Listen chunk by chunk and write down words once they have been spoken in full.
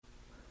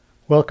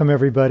Welcome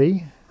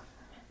everybody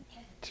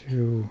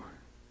to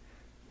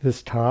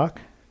this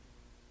talk.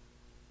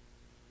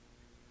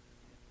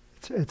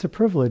 It's a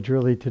privilege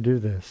really to do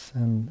this,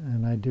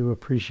 and I do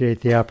appreciate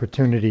the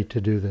opportunity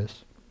to do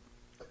this.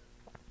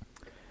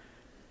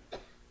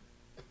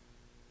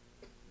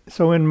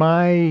 So in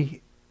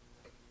my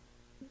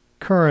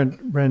current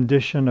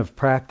rendition of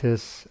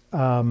practice,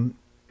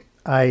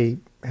 I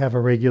have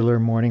a regular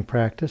morning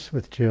practice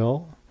with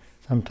Jill,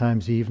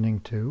 sometimes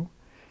evening too.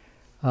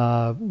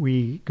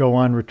 We go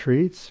on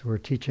retreats. We're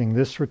teaching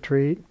this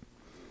retreat.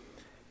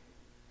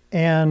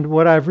 And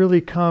what I've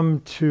really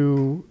come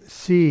to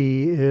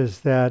see is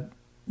that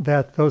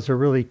those are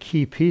really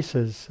key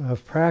pieces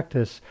of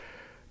practice,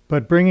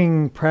 but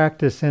bringing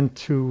practice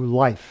into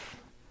life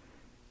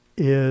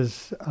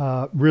is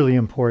really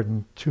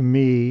important to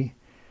me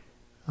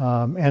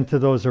and to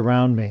those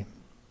around me.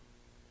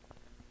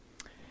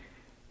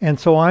 And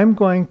so I'm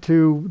going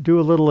to do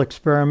a little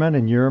experiment,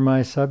 and you're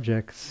my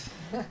subjects,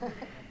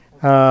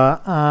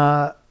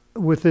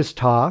 with this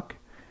talk,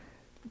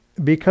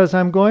 because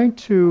I'm going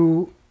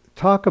to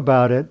talk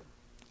about it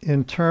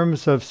in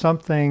terms of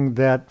something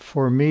that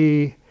for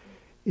me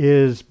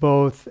is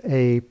both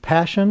a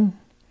passion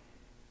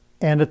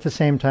and at the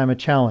same time a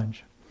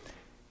challenge.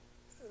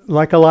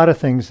 Like a lot of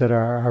things that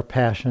are our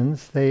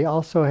passions, they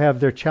also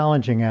have their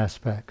challenging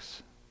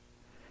aspects.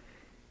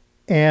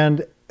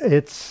 And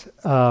it's,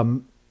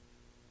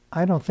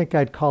 I don't think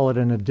I'd call it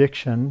an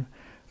addiction,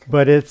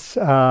 but it's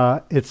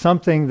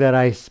something that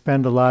I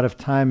spend a lot of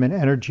time and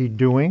energy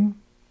doing.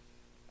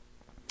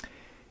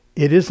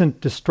 It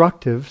isn't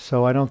destructive,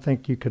 so I don't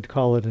think you could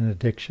call it an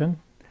addiction.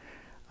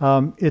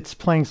 It's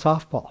playing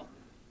softball.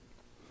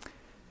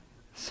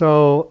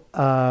 So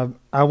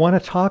I want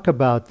to talk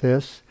about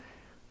this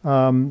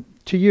to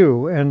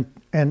you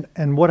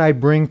and what I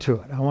bring to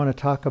it. I want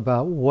to talk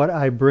about what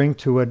I bring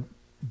to it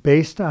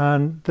based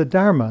on the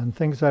Dharma and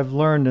things I've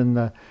learned in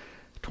the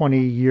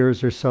 20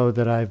 years or so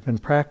that I've been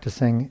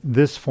practicing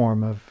this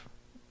form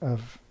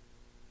of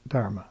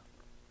Dharma.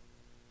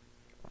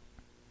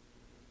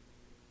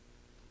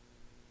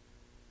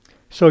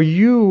 So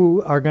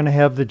you are going to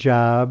have the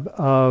job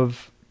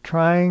of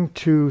trying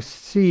to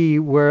see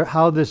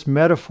how this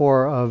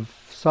metaphor of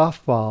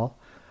softball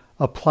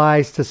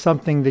applies to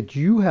something that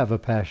you have a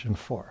passion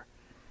for,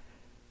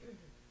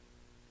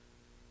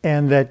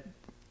 and that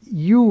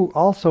you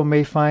also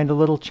may find a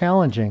little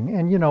challenging.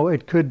 And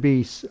it could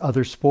be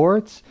other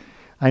sports.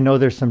 I know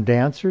there's some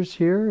dancers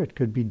here. It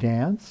could be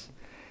dance.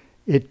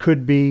 It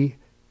could be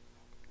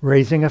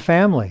raising a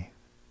family.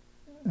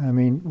 I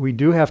mean, we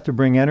do have to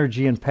bring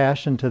energy and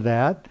passion to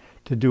that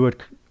to do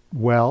it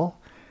well,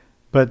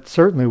 but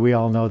certainly we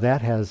all know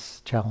that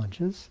has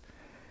challenges.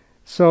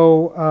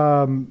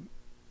 So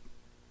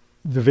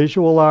the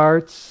visual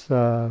arts,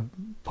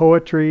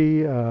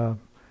 poetry,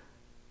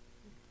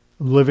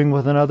 living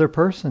with another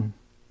person.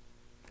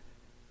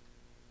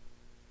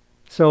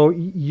 So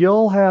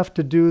you'll have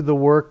to do the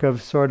work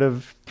of sort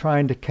of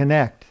trying to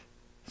connect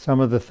some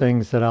of the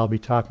things that I'll be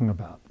talking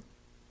about.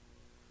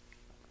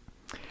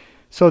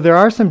 So there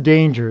are some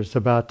dangers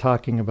about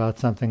talking about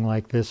something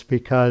like this,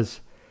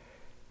 because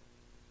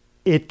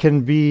it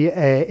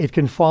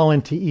can fall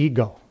into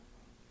ego.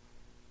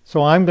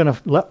 So I'm going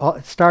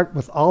to start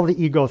with all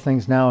the ego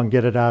things now and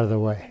get it out of the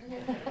way.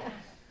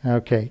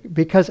 Okay,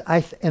 because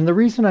and the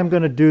reason I'm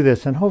going to do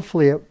this, and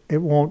hopefully it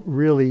won't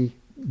really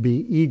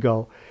be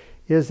ego,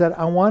 is that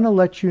I want to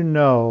let you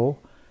know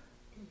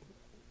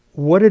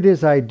what it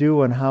is I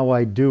do and how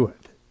I do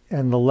it,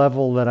 and the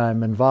level that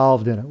I'm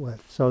involved in it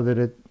with, so that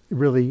it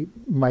really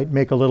might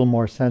make a little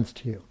more sense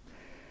to you.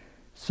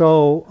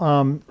 So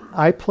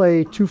I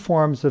play two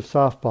forms of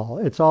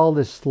softball. It's all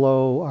this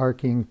slow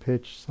arcing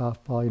pitch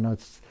softball.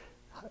 It's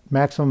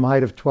maximum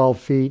height of 12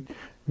 feet,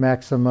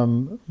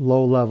 maximum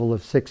low level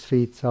of 6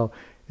 feet. So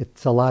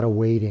it's a lot of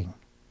waiting.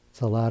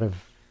 It's a lot of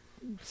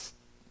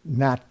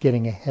not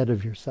getting ahead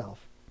of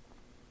yourself.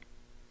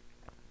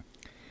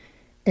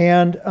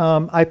 And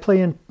I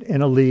play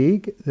in a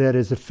league that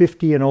is a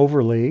 50 and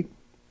over league.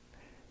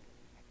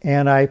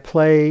 And I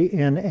play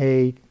on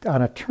a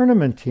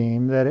tournament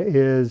team that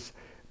is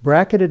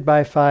bracketed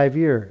by 5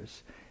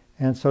 years.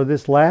 And so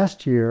this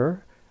last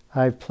year,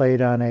 I've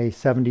played on a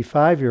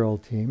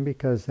 75-year-old team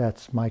because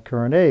that's my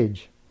current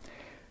age.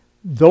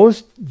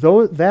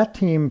 That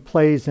team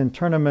plays in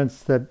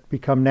tournaments that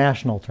become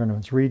national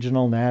tournaments,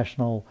 regional,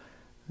 national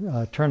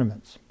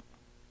tournaments.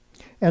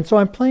 And so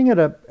I'm playing at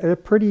a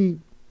pretty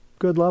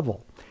good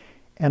level.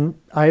 And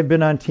I've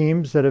been on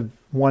teams that have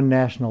won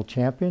national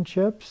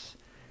championships.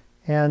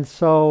 And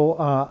so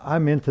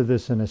I'm into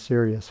this in a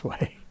serious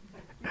way,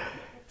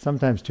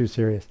 sometimes too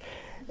serious.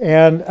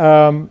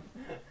 And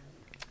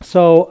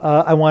so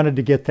I wanted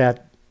to get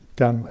that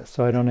done with,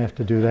 so I don't have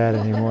to do that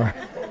anymore.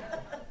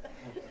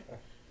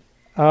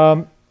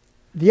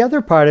 The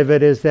other part of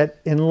it is that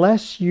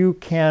unless you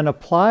can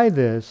apply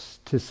this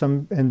to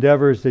some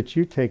endeavors that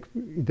you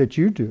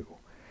do,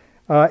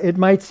 it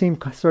might seem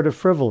sort of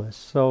frivolous.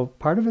 So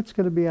part of it's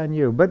going to be on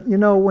you. But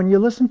when you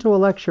listen to a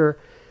lecture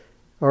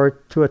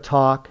or to a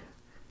talk,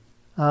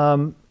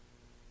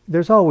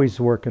 there's always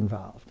work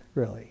involved,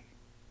 really,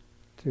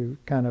 to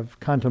kind of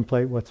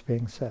contemplate what's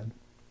being said.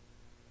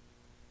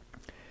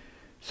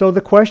 So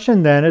the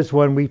question then is,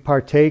 when we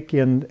partake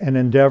in an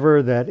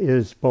endeavor that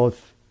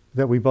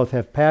we both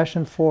have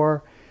passion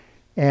for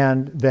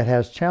and that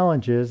has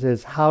challenges,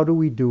 is how do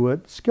we do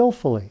it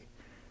skillfully?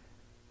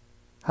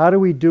 How do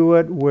we do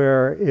it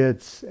where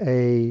it's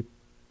a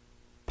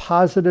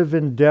positive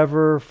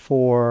endeavor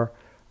for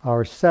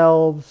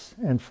ourselves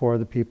and for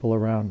the people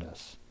around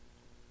us?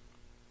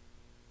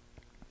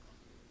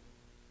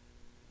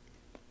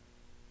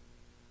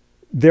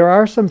 There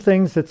are some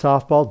things that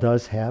softball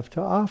does have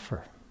to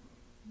offer.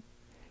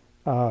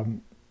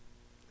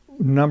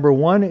 Number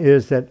one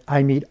is that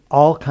I meet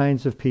all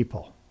kinds of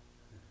people.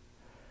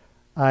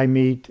 I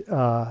meet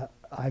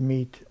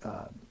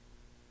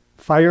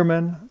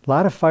firemen, a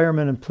lot of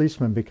firemen and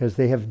policemen, because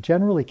they have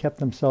generally kept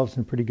themselves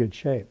in pretty good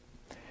shape.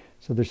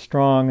 So they're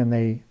strong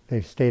and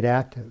they've stayed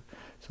active.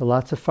 So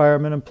lots of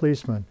firemen and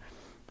policemen.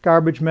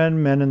 Garbage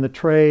men, men in the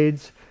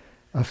trades,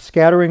 a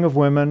scattering of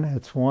women.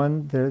 It's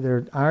one.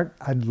 There aren't.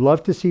 I'd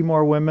love to see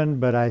more women,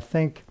 but I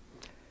think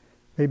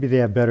maybe they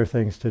have better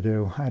things to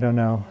do. I don't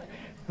know.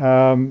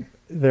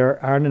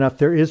 There aren't enough.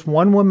 There is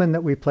one woman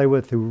that we play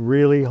with who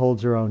really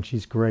holds her own.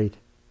 She's great.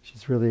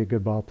 She's really a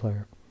good ball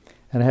player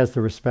and has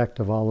the respect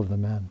of all of the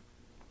men.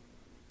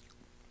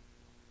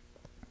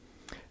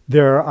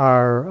 There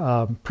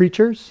are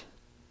preachers.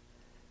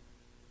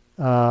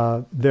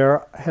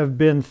 There have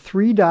been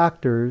 3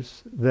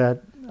 doctors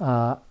that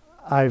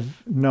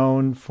I've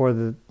known for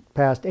the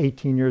past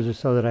 18 years or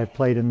so that I've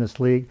played in this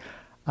league.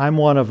 I'm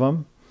one of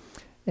them.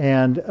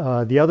 And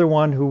the other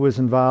one who was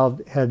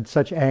involved had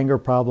such anger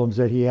problems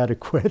that he had to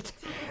quit.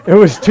 It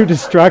was too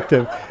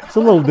destructive. It's a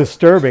little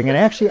disturbing. And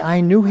actually,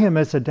 I knew him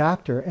as a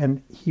doctor,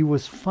 and he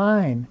was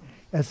fine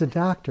as a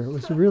doctor. It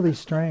was really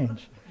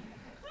strange.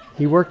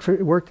 He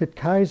worked at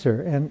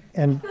Kaiser,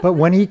 but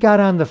when he got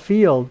on the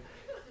field,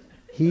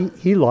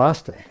 he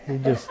lost it. He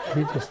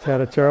just had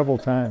a terrible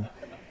time.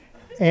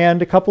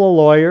 And a couple of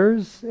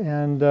lawyers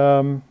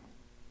and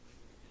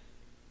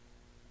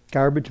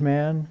garbage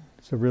man.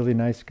 He's a really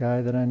nice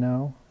guy that I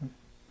know.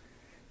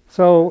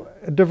 So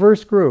a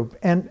diverse group,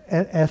 and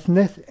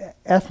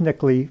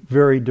ethnically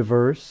very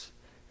diverse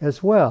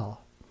as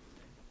well,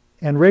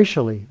 and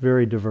racially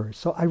very diverse.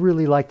 So I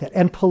really like that,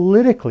 and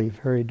politically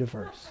very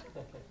diverse.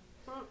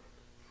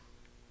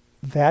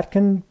 That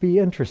can be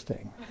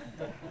interesting.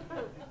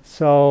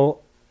 So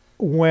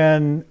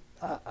when,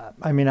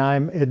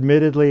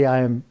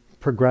 I'm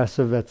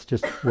progressive, that's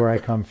just where I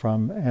come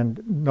from,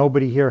 and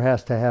nobody here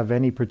has to have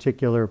any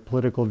particular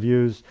political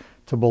views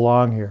to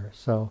belong here.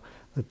 So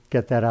let's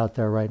get that out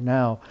there right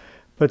now.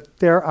 But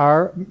there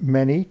are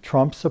many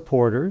Trump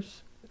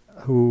supporters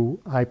who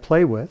I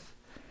play with,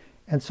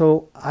 and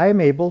so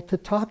I'm able to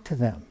talk to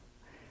them.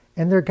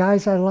 And they're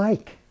guys I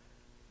like.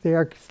 There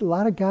are a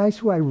lot of guys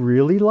who I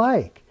really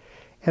like.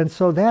 And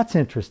so that's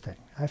interesting.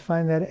 I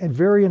find that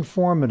very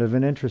informative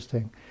and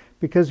interesting,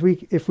 because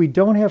if we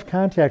don't have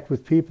contact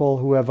with people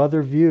who have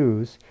other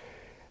views,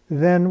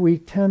 then we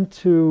tend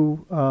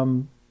to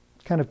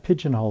kind of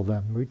pigeonhole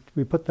them.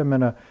 We put them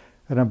in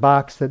a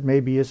box that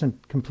maybe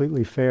isn't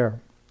completely fair.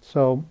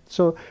 So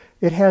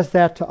it has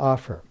that to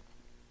offer.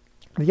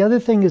 The other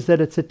thing is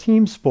that it's a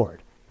team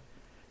sport.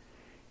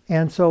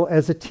 And so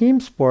as a team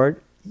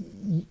sport,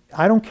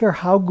 I don't care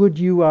how good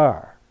you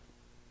are.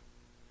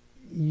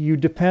 You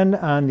depend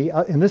on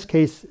in this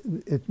case,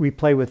 we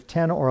play with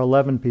 10 or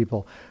 11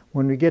 people.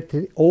 When we get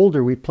to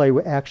older, we play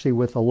actually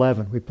with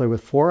 11. We play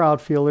with 4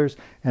 outfielders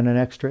and an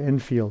extra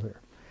infielder.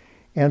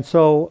 And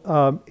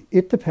so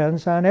it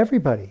depends on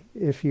everybody.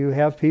 If you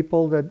have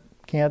people that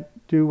can't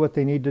do what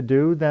they need to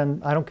do,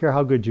 then I don't care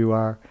how good you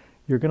are,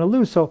 you're going to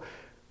lose. So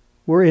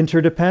we're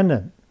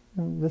interdependent.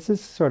 And this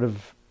is sort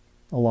of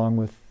along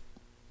with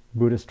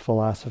Buddhist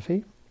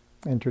philosophy,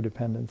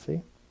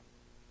 interdependency.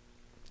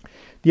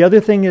 The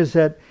other thing is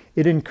that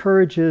it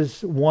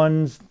encourages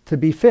one to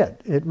be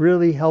fit. It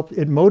really helps,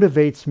 it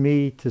motivates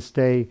me to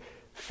stay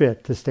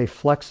fit, to stay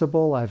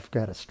flexible. I've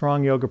got a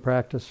strong yoga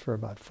practice for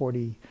about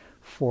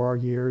 44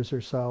 years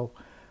or so.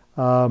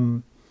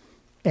 And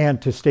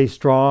to stay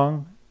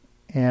strong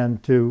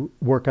and to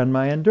work on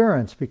my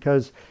endurance,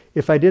 because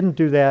if I didn't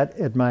do that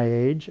at my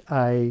age,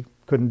 I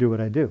couldn't do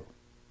what I do.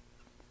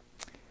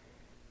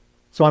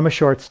 So I'm a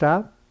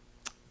shortstop,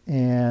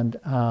 and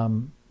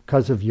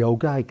because of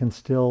yoga, I can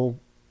still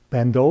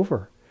bend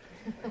over.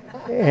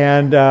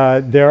 And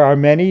there are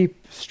many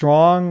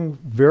strong,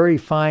 very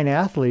fine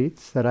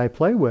athletes that I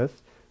play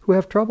with who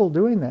have trouble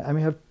doing that. I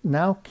mean,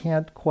 now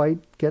can't quite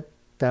get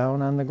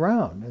down on the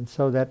ground, and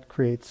so that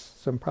creates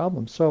some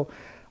problems. So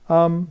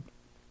it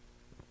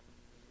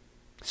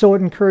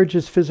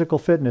encourages physical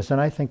fitness,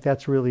 and I think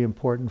that's really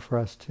important for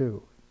us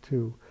too,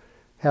 to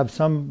have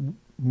some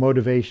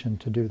motivation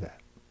to do that.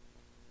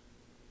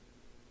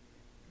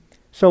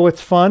 So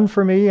it's fun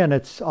for me, and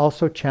it's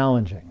also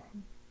challenging.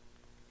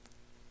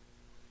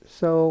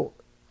 So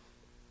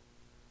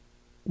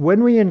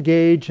when we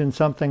engage in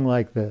something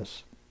like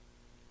this,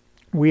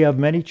 we have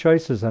many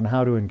choices on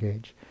how to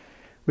engage.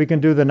 We can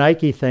do the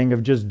Nike thing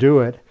of just do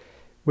it,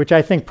 which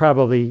I think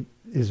probably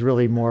is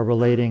really more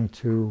relating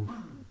to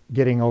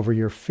getting over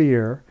your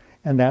fear,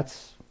 and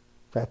that's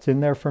in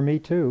there for me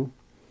too.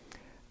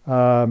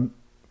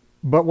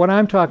 But what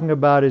I'm talking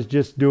about is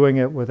just doing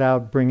it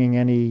without bringing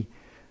any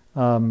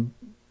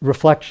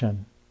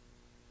reflection,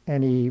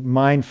 any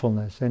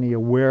mindfulness, any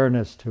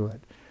awareness to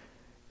it.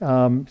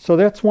 So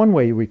that's one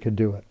way we could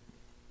do it.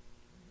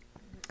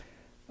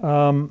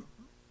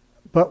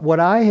 But what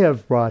I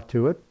have brought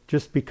to it,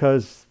 just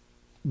because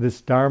this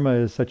Dharma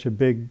is such a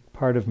big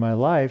part of my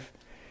life,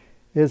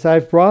 is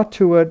I've brought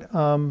to it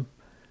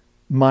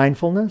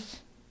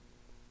mindfulness.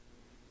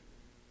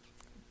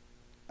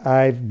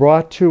 I've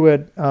brought to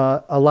it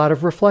a lot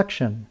of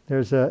reflection.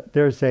 There's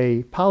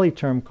a Pali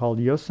term called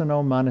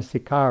yosano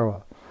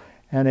manasikara,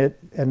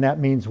 and that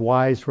means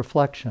wise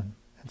reflection.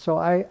 And so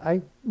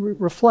I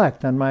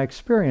reflect on my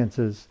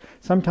experiences,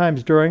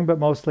 sometimes during, but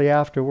mostly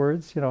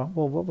afterwards. Well,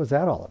 what was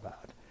that all about?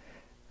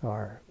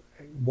 Or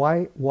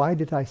why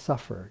did I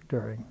suffer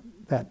during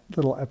that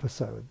little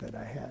episode that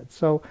I had?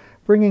 So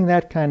bringing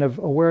that kind of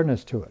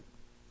awareness to it.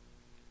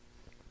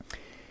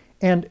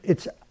 And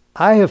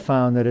I have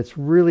found that it's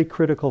really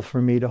critical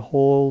for me to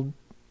hold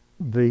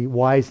the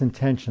wise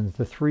intentions,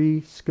 the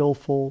 3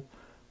 skillful,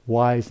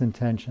 wise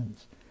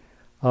intentions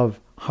of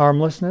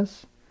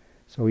harmlessness.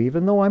 So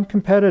even though I'm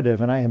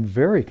competitive, and I am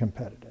very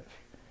competitive,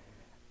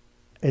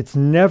 it's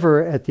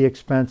never at the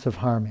expense of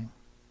harming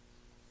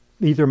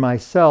either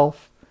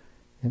myself,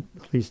 at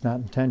least not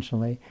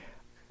intentionally,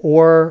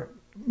 or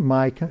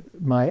my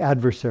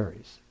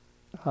adversaries.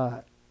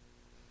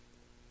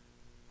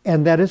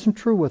 And that isn't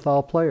true with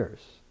all players.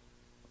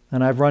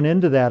 And I've run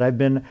into that. I've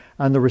been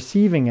on the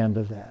receiving end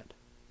of that.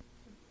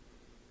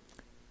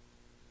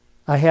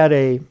 I had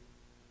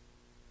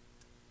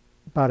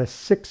about a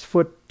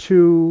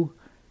 6'2",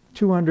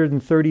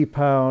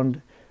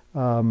 230-pound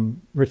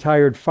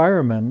retired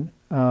fireman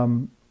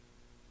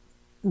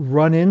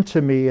run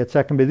into me at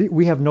second base.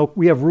 We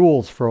have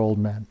rules for old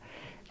men,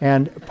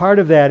 and part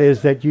of that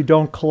is that you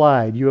don't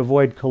collide. You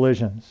avoid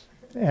collisions,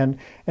 and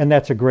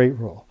that's a great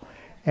rule.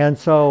 And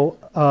so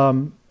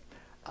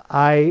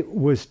I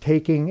was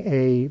taking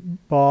a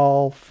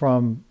ball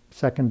from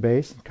second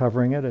base and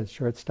covering it as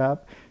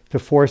shortstop to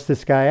force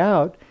this guy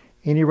out,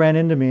 and he ran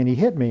into me and he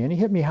hit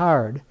me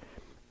hard.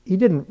 He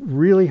didn't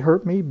really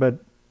hurt me, but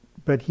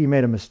he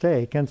made a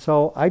mistake. And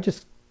so I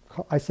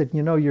said,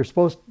 you're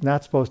supposed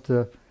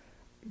to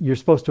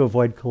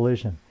avoid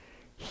collision.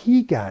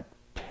 He got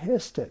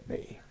pissed at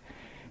me.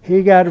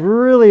 He got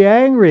really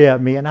angry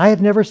at me, and I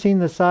had never seen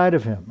the side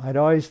of him. I'd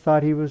always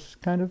thought he was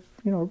kind of,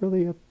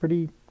 really a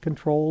pretty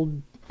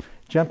controlled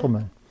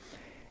gentleman.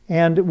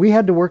 And we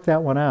had to work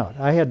that one out.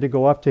 I had to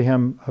go up to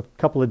him a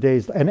couple of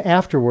days, and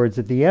afterwards,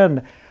 at the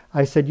end,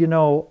 I said,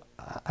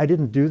 I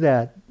didn't do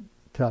that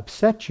to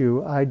upset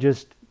you.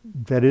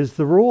 That is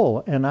the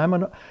rule.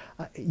 And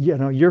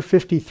you're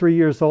 53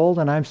 years old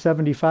and I'm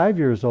 75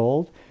 years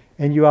old,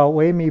 and you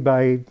outweigh me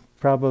by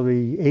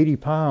probably 80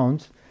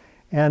 pounds.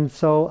 And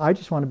so I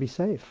just want to be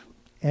safe.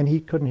 And he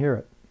couldn't hear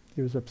it.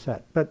 He was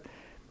upset. But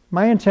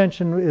my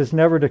intention is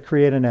never to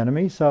create an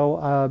enemy.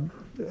 So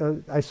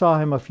I saw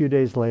him a few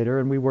days later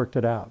and we worked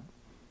it out.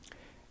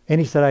 And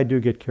he said, I do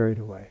get carried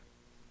away.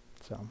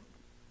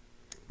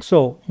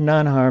 So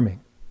non-harming.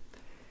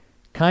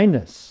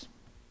 Kindness.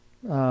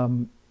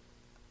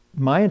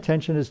 My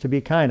intention is to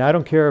be kind. I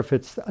don't care if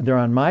they're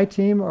on my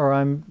team or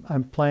I'm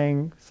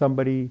playing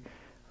somebody,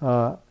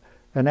 an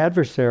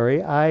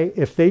adversary.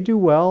 If they do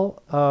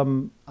well,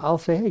 I'll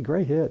say, hey,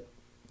 great hit.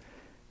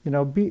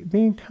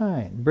 Being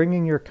kind,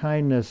 bringing your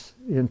kindness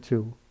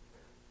into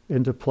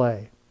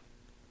play.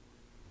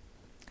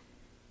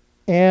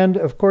 And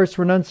of course,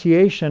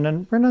 renunciation.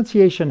 And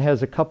renunciation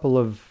has a couple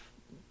of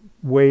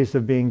ways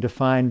of being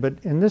defined, but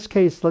in this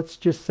case, let's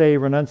just say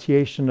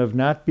renunciation of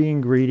not being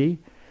greedy.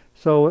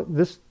 So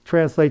this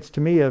translates to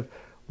me of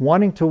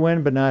wanting to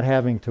win but not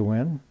having to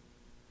win.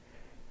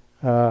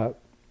 Not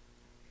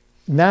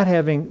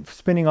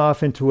spinning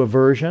off into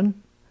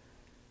aversion.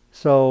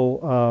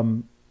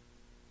 So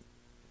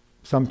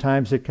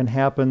sometimes it can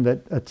happen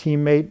that a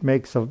teammate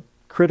makes a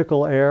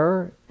critical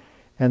error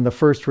and the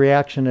first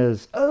reaction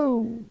is,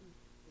 oh,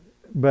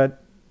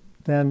 but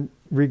then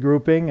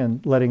regrouping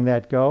and letting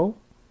that go.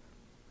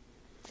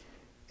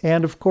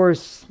 And of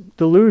course,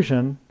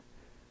 delusion.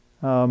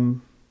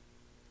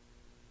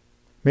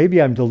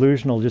 Maybe I'm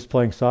delusional just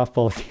playing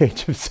softball at the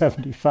age of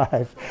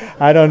 75.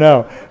 I don't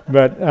know.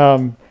 But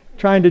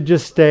trying to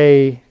just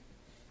stay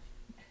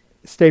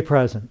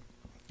present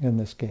in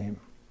this game.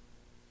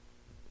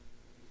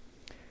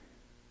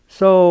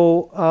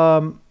 So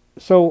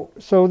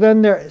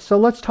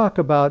let's talk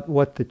about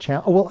what the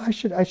challenge. Well,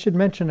 I should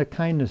mention a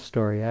kindness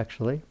story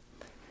actually.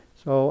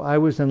 So I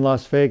was in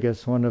Las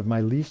Vegas, one of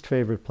my least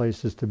favorite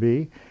places to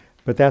be,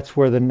 but that's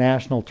where the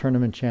national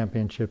tournament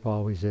championship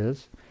always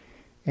is.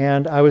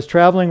 And I was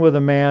traveling with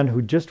a man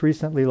who just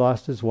recently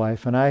lost his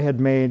wife, and I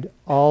had made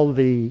all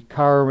the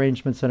car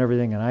arrangements and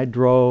everything, and I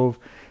drove,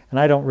 and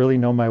I don't really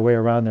know my way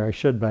around there. I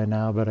should by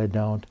now, but I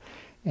don't.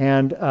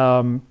 And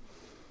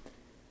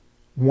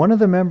One of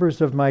the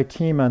members of my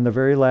team on the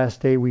very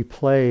last day we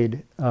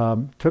played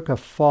took a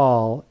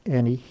fall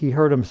and he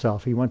hurt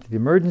himself. He went to the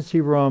emergency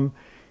room.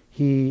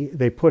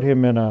 They put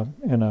him in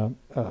a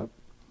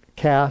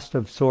cast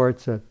of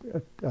sorts, a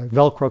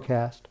Velcro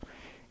cast,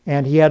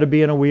 and he had to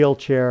be in a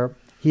wheelchair.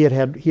 He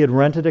had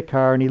rented a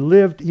car and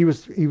he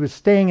was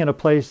staying in a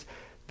place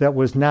that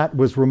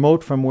was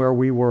remote from where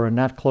we were and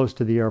not close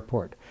to the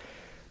airport.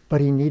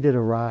 But he needed a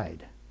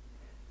ride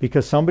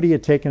because somebody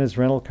had taken his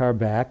rental car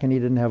back and he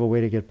didn't have a way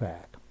to get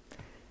back.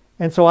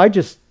 And so I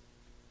just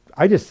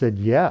said,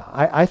 yeah.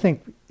 I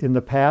think in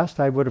the past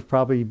I would have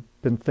probably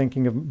been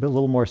thinking of a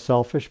little more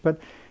selfish, but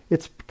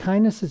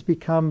kindness has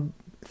become,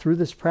 through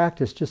this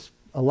practice, just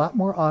a lot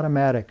more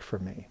automatic for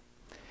me.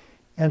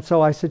 And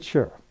so I said,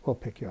 sure, we'll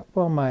pick you up.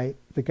 Well,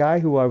 the guy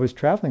who I was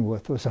traveling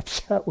with was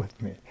upset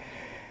with me.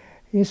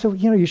 He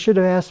said, you should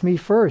have asked me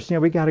first.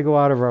 We got to go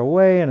out of our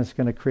way and it's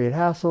going to create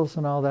hassles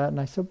and all that. And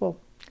I said, well,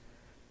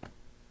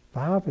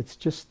 Bob, it's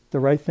just the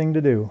right thing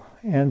to do.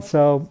 And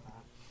so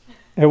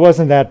it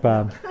wasn't that,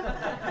 Bob.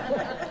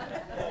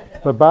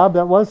 But Bob,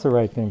 that was the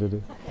right thing to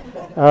do.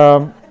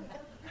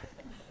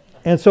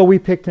 And so we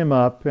picked him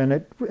up, and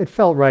it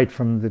felt right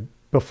from the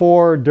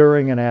before,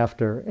 during, and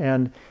after.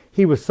 And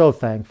he was so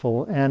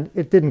thankful, and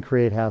it didn't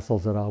create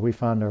hassles at all. We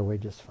found our way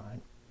just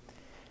fine.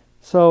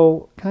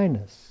 So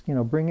kindness,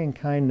 bringing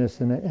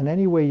kindness in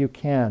any way you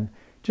can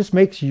just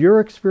makes your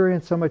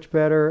experience so much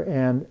better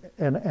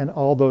and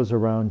all those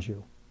around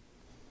you.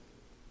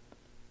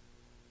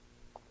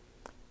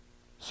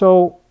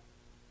 So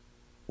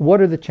what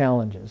are the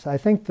challenges? I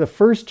think the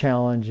first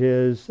challenge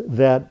is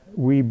that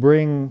we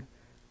bring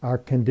our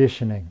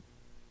conditioning.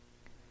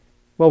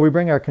 Well, we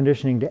bring our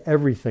conditioning to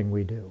everything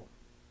we do.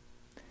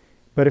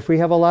 But if we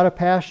have a lot of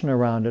passion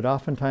around it,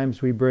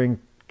 oftentimes we bring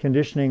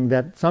conditioning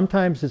that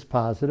sometimes is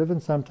positive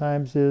and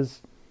sometimes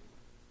is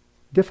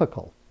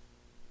difficult.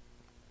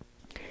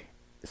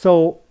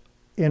 So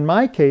in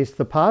my case,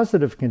 the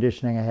positive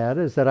conditioning I had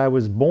is that I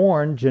was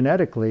born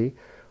genetically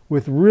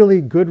with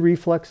really good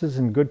reflexes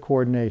and good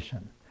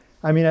coordination.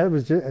 I mean,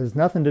 it has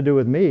nothing to do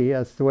with me.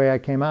 That's the way I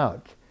came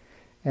out.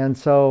 And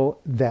so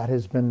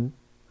that's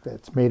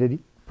made it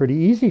pretty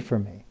easy for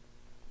me.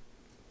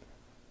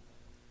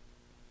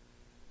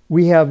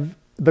 We have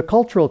the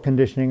cultural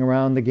conditioning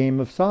around the game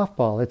of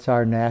softball. It's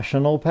our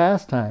national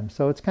pastime.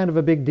 So it's kind of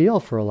a big deal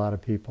for a lot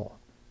of people.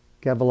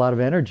 You have a lot of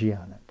energy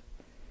on it.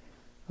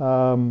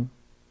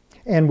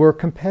 And we're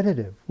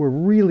competitive. We're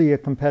really a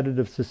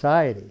competitive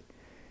society.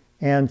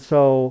 And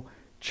so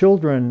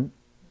children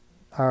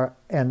are,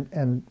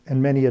 and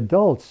many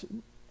adults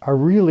are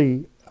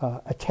really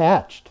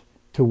attached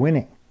to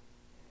winning.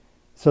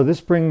 So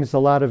this brings a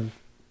lot of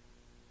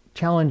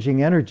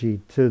challenging energy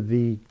to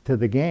the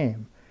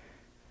game.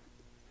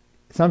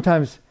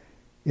 Sometimes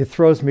it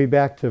throws me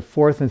back to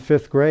 4th and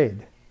 5th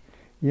grade.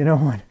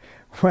 When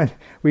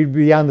we'd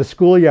be on the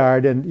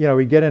schoolyard and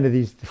we'd get into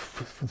these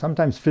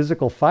sometimes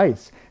physical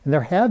fights, and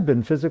there have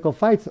been physical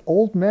fights,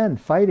 old men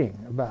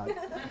fighting about,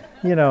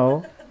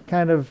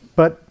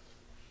 but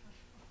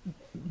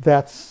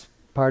that's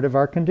part of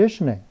our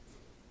conditioning.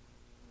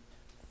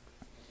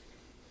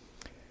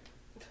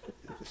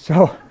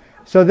 So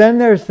then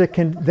there's the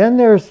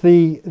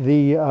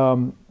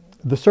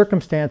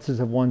circumstances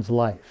of one's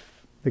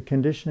life, the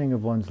conditioning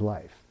of one's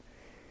life,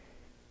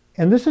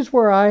 and this is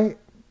where I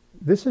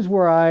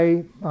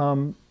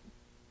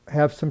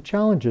have some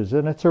challenges,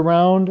 and it's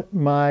around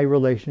my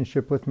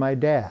relationship with my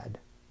dad.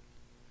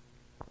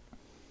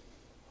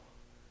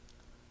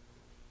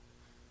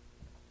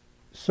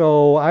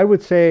 So I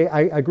would say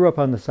I grew up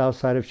on the south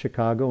side of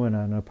Chicago in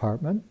an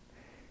apartment,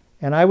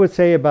 and I would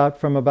say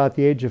from about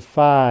the age of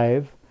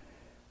 5,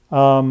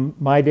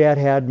 my dad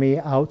had me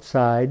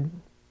outside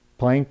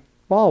playing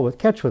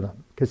catch with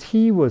him, because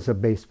he was a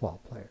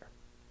baseball player.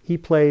 He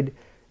played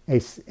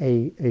a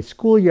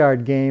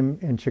schoolyard game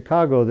in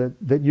Chicago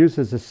that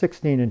uses a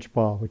 16-inch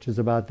ball, which is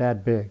about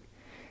that big.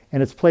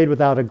 And it's played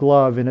without a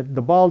glove, and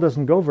the ball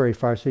doesn't go very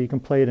far, so you can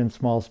play it in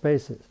small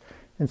spaces.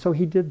 And so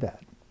he did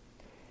that.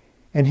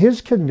 And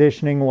his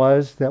conditioning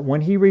was that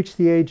when he reached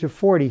the age of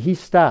 40, he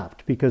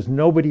stopped, because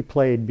nobody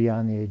played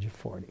beyond the age of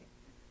 40.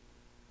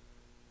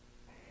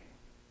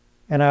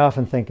 And I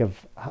often think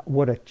of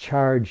what a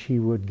charge he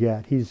would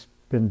get. He's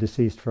been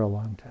deceased for a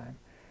long time,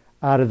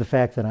 out of the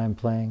fact that I'm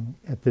playing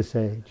at this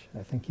age.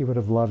 I think he would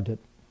have loved it.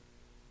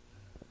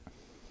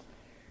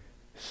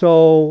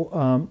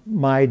 So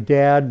my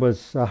dad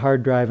was a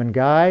hard-driving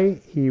guy.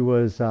 He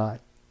was a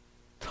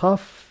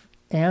tough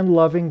and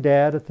loving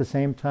dad at the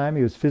same time.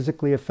 He was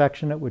physically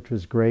affectionate, which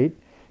was great.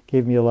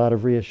 Gave me a lot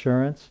of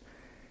reassurance.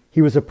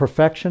 He was a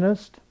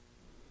perfectionist.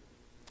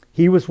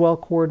 He was well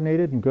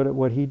coordinated and good at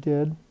what he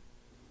did.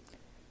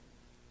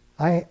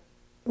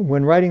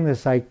 When writing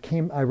this, I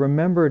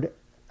remembered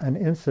an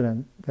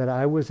incident that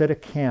I was at a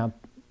camp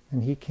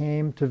and he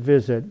came to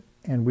visit,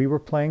 and we were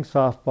playing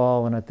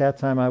softball, and at that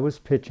time I was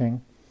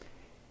pitching,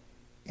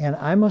 and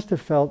I must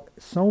have felt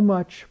so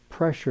much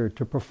pressure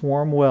to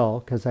perform well,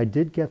 because I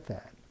did get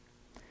that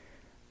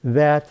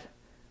and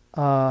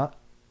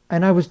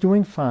I was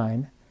doing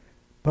fine,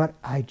 But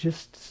I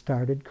just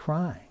started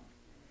crying.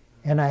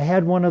 And I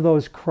had one of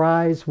those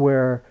cries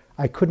where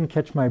I couldn't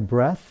catch my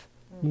breath.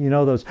 You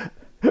know, those,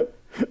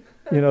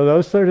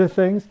 those sort of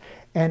things.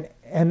 And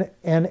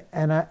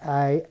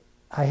I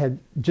had,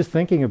 just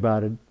thinking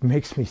about it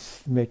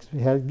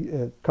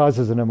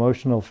causes an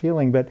emotional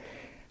feeling. But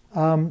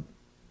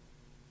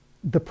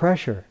the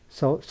pressure.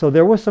 So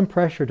there was some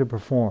pressure to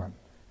perform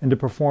and to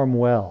perform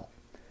well.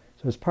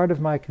 So it's part of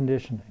my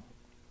conditioning.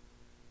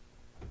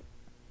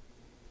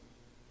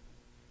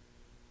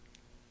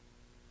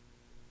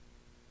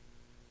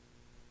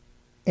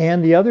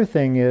 And the other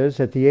thing is,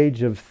 at the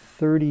age of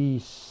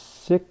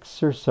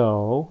 36 or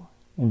so,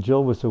 and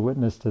Jill was a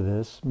witness to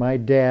this, my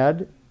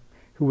dad,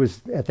 who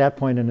was at that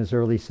point in his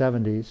early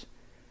 70s,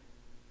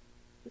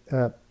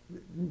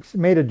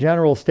 made a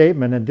general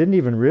statement and didn't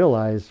even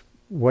realize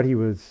what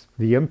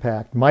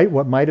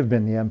might have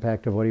been the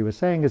impact of what he was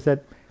saying, is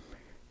that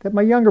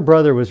my younger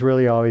brother was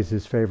really always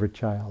his favorite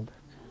child.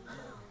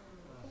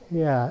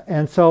 Yeah,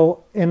 and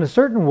so in a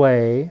certain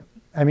way,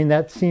 I mean,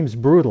 that seems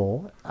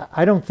brutal.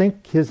 I don't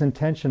think his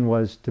intention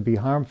was to be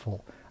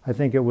harmful. I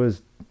think it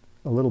was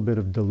a little bit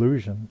of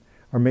delusion,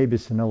 or maybe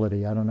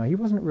senility. I don't know. He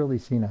wasn't really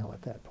senile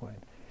at that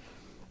point.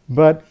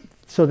 But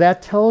so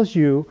that tells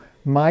you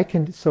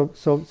so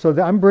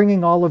I'm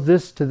bringing all of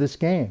this to this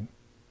game,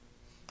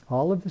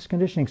 all of this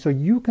conditioning, so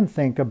you can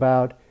think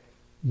about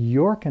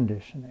your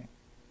conditioning,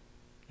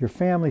 your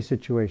family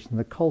situation,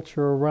 the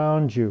culture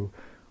around you,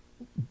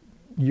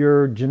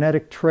 your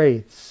genetic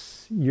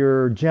traits,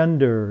 your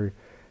gender,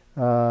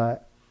 all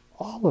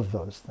of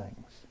those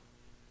things.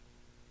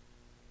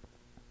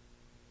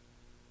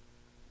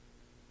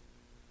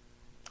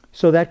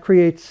 So that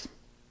creates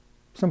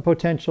some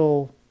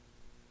potential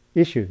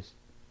issues.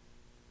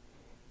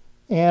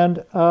 And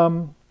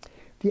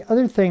the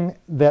other thing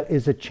that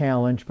is a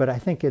challenge, but I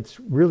think it's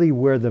really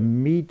where the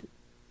meat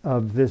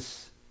of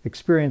this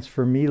experience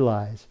for me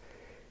lies,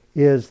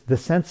 is the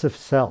sense of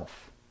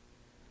self,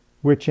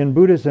 which in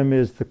Buddhism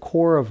is the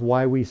core of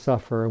why we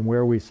suffer and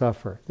where we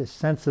suffer. This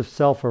sense of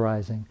self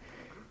arising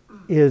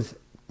is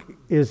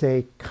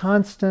a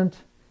constant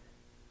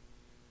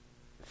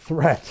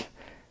threat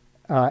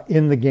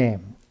in the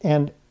game.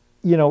 And,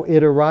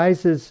 it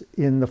arises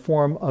in the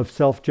form of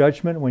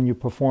self-judgment when you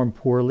perform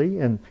poorly.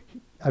 And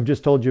I've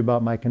just told you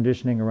about my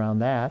conditioning around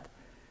that.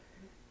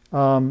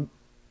 But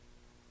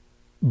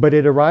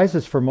it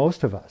arises for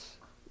most of us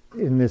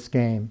in this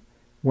game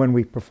when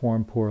we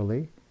perform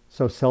poorly.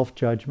 So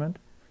self-judgment.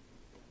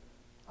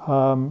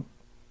 The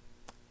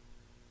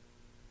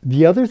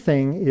other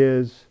thing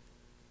is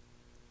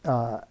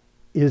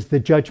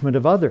the judgment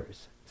of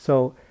others.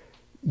 So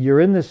you're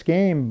in this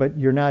game, but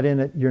you're not in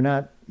it.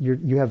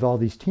 You have all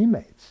these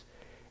teammates,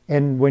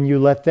 and when you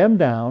let them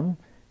down,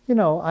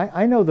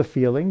 I know the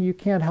feeling. You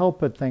can't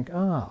help but think,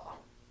 oh,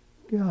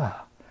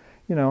 yeah,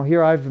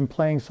 here I've been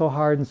playing so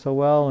hard and so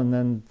well, and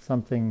then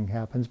something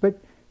happens.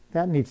 But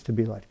that needs to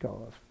be let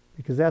go of,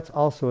 because that's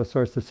also a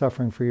source of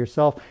suffering for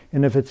yourself.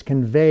 And if it's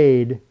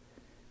conveyed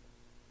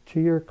to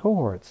your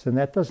cohorts, and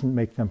that doesn't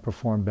make them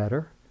perform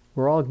better.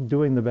 We're all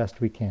doing the best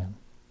we can.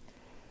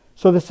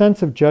 So the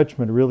sense of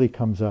judgment really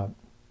comes up.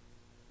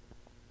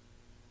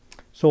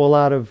 So a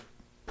lot of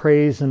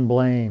praise and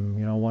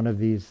blame, one of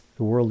the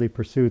worldly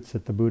pursuits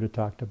that the Buddha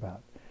talked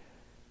about,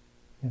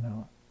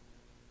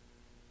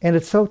 And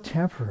it's so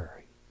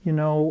temporary,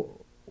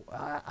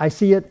 I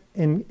see it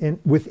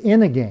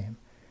within a game.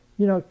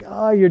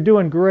 You're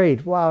doing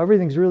great. Wow,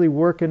 everything's really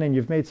working, and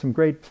you've made some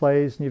great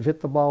plays, and you've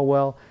hit the ball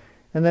well.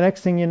 And the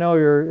next thing you know,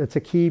 it's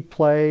a key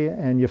play,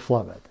 and you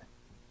flub it.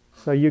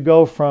 So you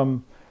go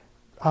from,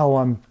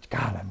 I'm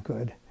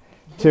good,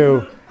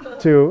 to,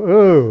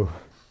 ooh,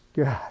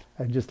 God,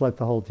 I just let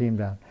the whole team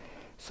down.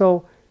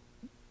 So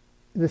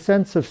the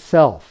sense of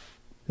self,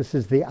 this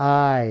is the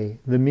I,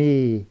 the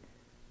me,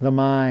 the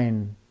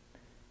mine,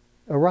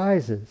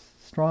 arises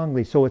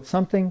strongly. So it's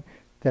something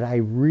that I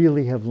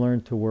really have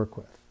learned to work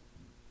with.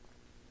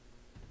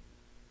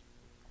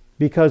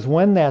 Because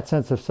when that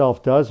sense of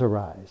self does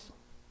arise,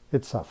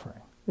 it's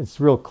suffering. It's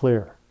real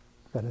clear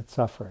that it's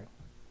suffering.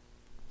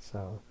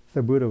 So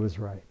the Buddha was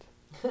right.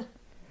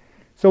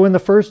 So in the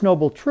First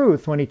Noble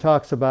Truth, when he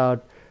talks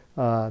about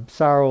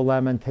sorrow,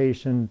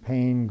 lamentation,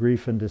 pain,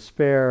 grief, and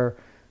despair,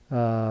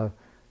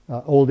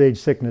 old age,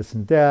 sickness,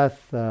 and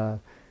death,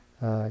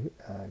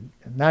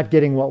 not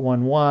getting what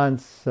one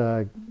wants,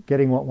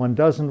 getting what one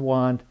doesn't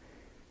want,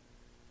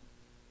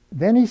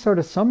 then he sort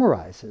of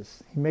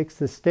summarizes. He makes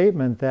this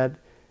statement that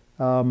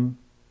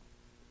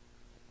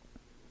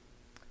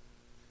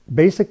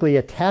basically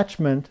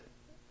attachment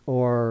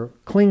or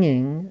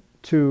clinging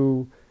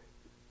to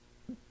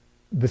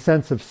the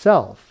sense of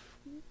self,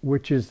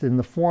 which is in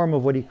the form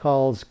of what he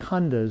calls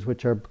khandhas,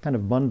 which are kind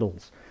of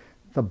bundles.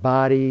 The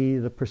body,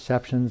 the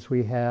perceptions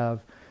we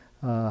have,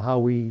 how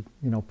we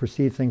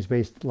perceive things,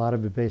 a lot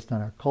of it based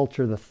on our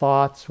culture, the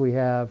thoughts we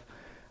have,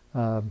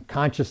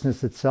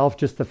 consciousness itself,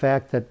 just the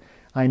fact that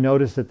I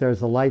notice that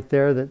there's a light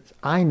there that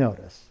I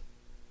notice.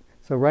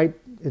 So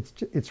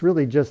it's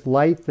really just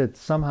light that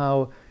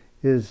somehow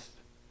is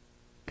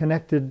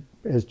connected,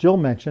 as Jill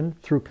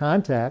mentioned, through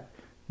contact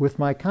with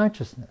my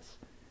consciousness.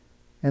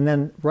 And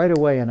then right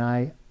away an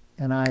eye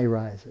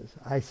rises.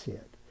 I see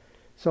it.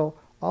 So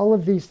all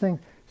of these things.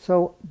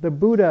 So the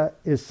Buddha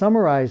is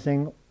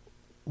summarizing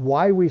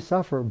why we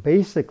suffer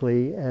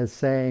basically as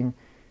saying,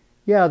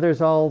 yeah,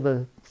 there's all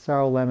the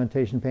sorrow,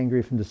 lamentation, pain,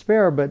 grief, and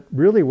despair, but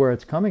really where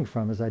it's coming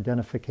from is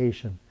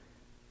identification,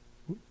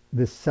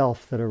 this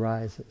self that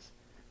arises,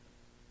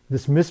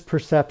 this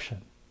misperception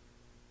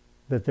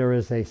that there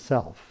is a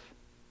self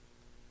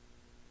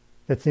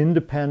that's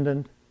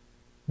independent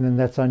and then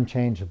that's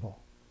unchangeable.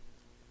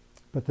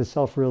 But the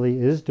self really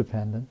is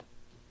dependent.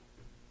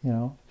 You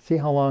know, see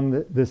how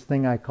long this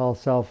thing I call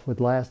self would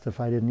last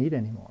if I didn't eat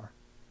anymore.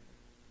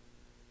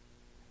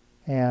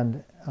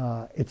 And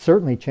it's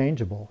certainly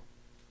changeable.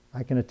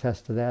 I can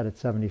attest to that at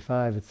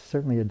 75. It's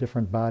certainly a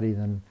different body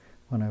than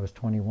when I was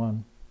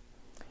 21.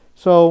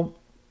 So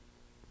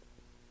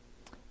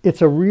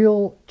it's a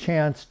real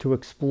chance to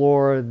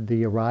explore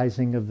the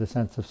arising of the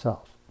sense of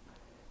self.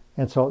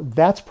 And so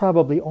that's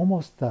probably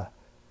almost the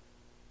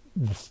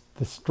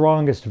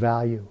strongest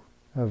value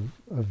of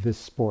this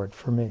sport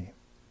for me.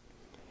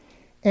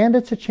 And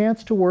it's a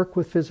chance to work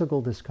with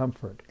physical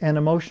discomfort and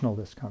emotional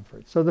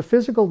discomfort. So the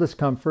physical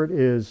discomfort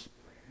is,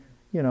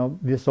 you know,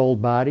 this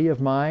old body of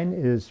mine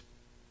is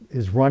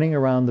running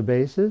around the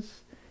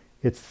bases.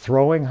 It's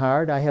throwing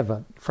hard. I have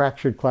a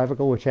fractured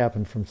clavicle, which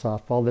happened from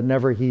softball, that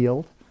never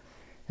healed.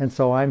 And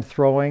so I'm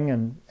throwing,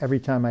 and every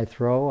time I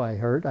throw, I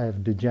hurt. I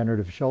have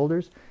degenerative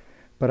shoulders.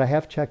 But I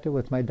have checked it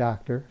with my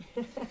doctor,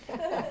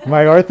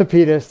 my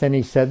orthopedist, and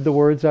he said the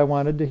words I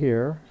wanted to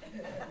hear.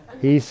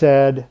 He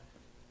said,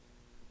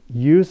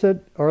 use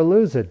it or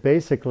lose it,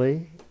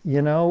 basically.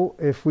 You know,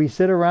 if we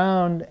sit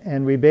around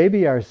and we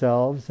baby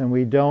ourselves and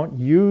we don't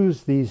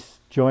use these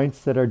joints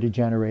that are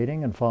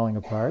degenerating and falling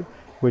apart,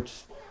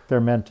 which they're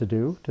meant to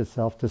do, to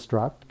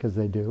self-destruct, because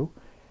they do,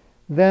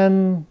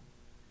 then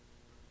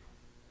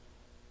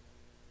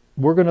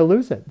we're going to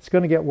lose it. It's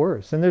going to get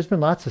worse. And there's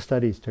been lots of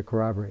studies to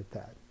corroborate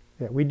that.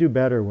 That we do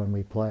better when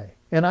we play.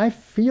 And I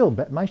feel,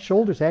 my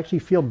shoulders actually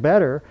feel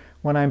better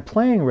when I'm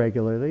playing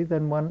regularly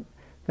than when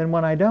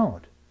I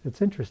don't.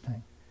 It's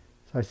interesting.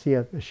 So I see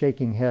a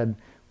shaking head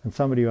when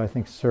somebody who I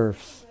think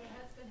surfs. My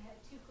husband had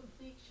 2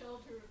 complete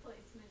shoulder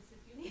replacements if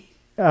you need.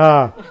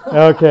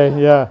 Okay,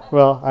 yeah.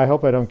 Well, I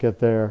hope I don't get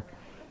there.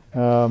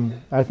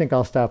 I think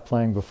I'll stop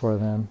playing before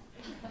then.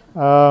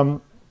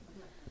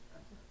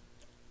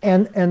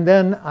 And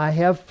then I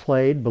have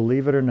played,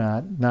 believe it or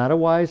not a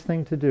wise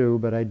thing to do,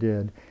 but I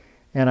did.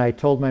 And I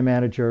told my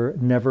manager,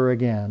 never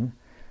again.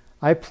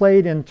 I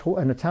played in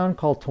a town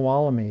called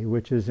Tuolumne,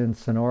 which is in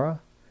Sonora,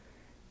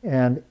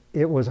 and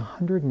it was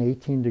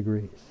 118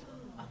 degrees.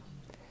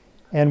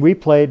 And we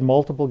played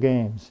multiple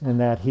games in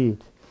that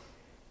heat.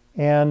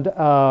 And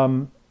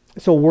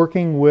so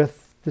working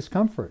with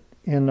discomfort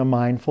in a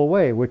mindful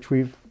way, which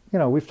we've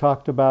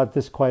talked about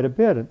this quite a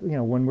bit. You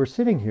know, when we're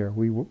sitting here,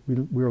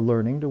 we're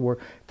learning to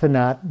work, to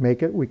not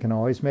make it, we can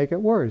always make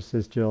it worse,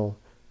 as Jill's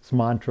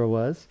mantra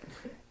was.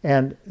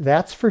 And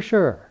that's for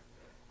sure.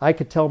 I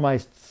could tell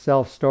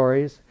myself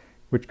stories,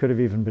 which could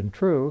have even been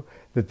true,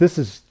 that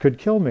could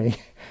kill me,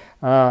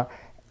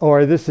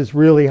 or this is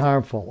really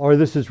harmful, or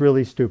this is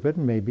really stupid,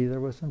 and maybe there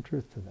was some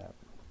truth to that.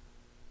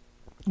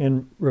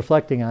 In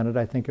reflecting on it,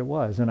 I think it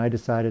was, and I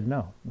decided, no,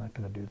 I'm not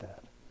going to do that.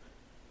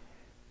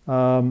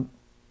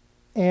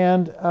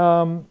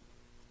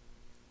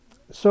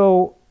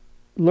 So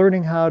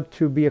learning how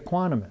to be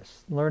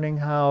equanimous, learning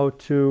how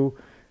to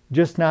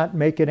just not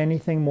make it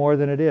anything more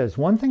than it is.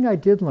 One thing I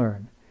did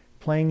learn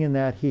playing in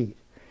that heat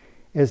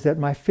is that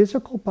my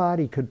physical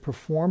body could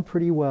perform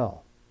pretty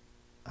well.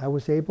 I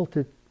was able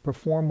to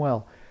perform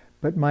well,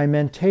 but my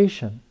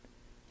mentation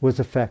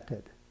was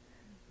affected.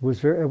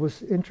 It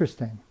was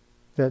interesting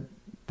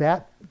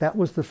that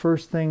was the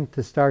first thing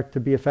to start to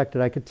be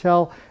affected. I could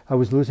tell I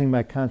was losing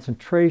my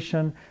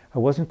concentration. I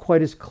wasn't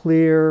quite as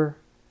clear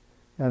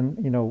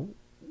and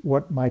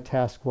what my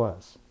task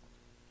was.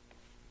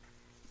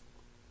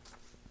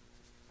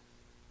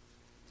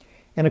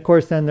 And of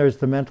course, then there's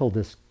the mental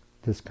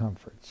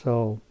discomfort.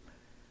 So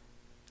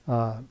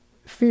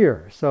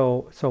fear.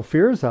 So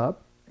fear's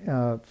up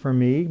for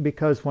me,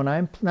 because when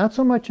I'm not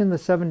so much in the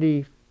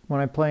 70, when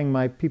I'm playing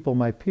my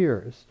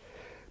peers,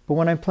 but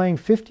when I'm playing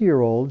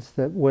 50-year-olds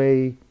that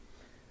weigh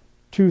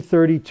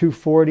 230,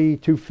 240,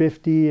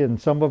 250,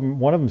 and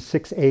one of them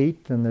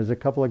 6'8", and there's a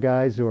couple of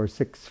guys who are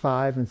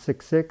 6'5" and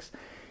 6'6",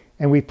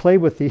 and we play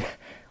with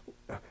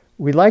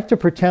we like to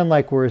pretend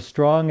like we're as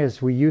strong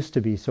as we used to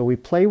be, so we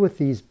play with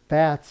these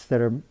bats that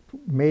are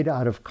made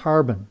out of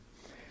carbon,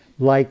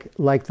 like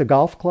the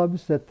golf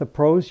clubs that the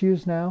pros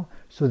use now.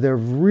 So they're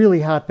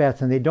really hot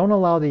bats, and they don't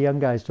allow the young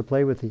guys to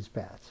play with these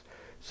bats.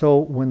 So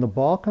when the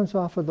ball comes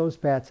off of those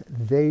bats,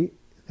 they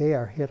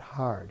are hit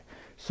hard.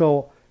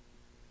 So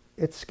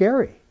it's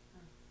scary.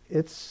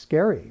 It's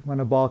scary when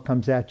a ball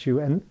comes at you,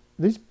 and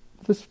this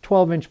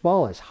 12-inch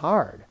ball is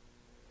hard.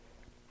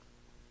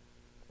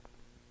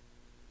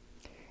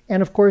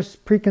 And of course,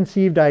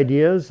 preconceived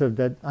ideas of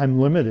that I'm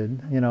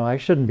limited, I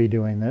shouldn't be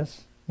doing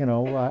this.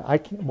 I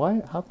can't,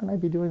 why, how can I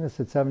be doing this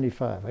at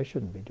 75? I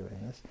shouldn't be doing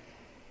this.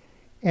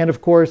 And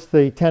of course,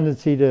 the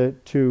tendency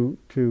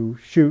to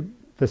shoot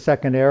the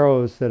second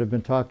arrows that have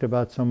been talked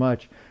about so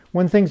much.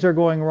 When things are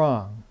going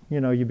wrong,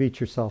 you beat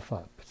yourself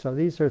up. So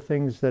these are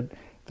things that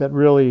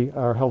really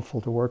are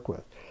helpful to work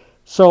with.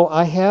 So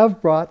I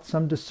have brought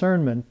some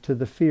discernment to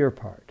the fear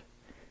part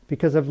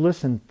because I've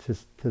listened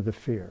to the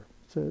fear.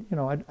 So,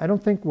 I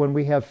don't think when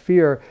we have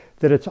fear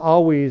that it's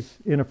always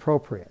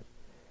inappropriate.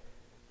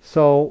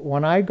 So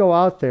when I go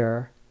out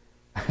there,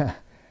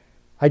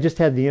 I just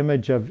had the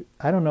image of,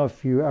 I don't know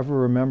if you ever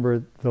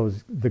remember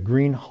the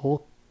Green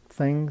Hulk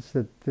things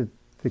that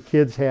the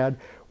kids had,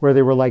 where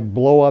they were like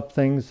blow up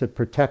things that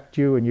protect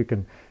you and you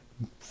can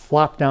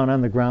flop down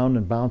on the ground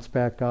and bounce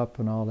back up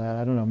and all that.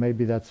 I don't know,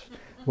 maybe that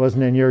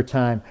wasn't in your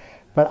time.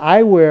 But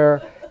I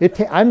wear,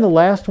 I'm the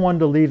last one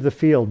to leave the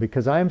field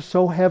because I am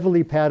so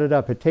heavily padded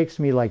up. It takes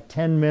me like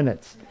 10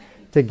 minutes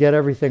to get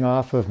everything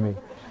off of me.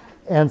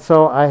 And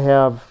so I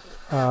have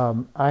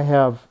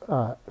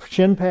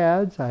shin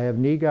pads, I have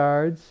knee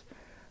guards,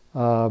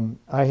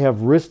 I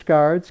have wrist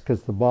guards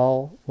because the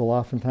ball will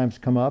oftentimes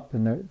come up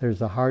and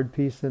there's a hard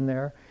piece in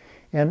there.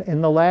 And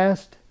in the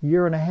last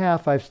year and a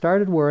half, I've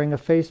started wearing a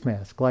face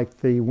mask like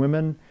the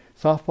women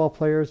softball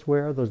players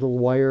wear, those little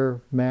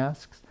wire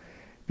masks.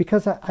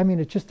 Because,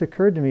 it just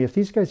occurred to me, if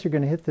these guys are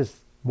going to hit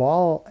this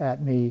ball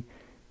at me,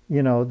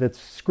 that's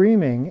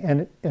screaming,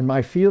 and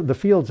the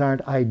fields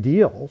aren't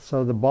ideal,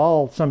 so the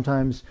ball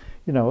sometimes,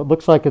 it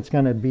looks like it's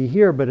going to be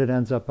here, but it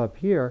ends up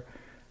here.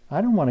 I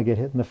don't want to get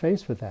hit in the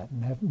face with that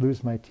and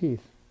lose my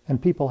teeth.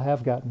 And people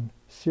have gotten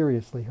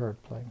seriously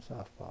hurt playing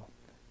softball.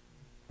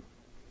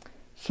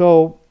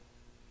 So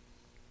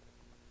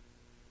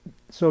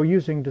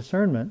using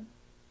discernment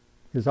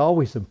is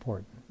always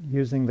important,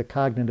 using the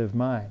cognitive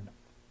mind.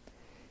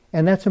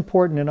 And that's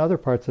important in other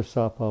parts of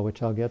softball,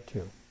 which I'll get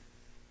to.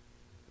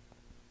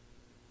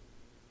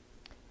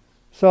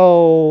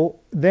 So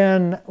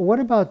then what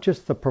about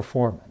just the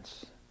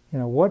performance?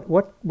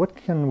 What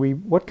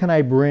can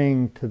I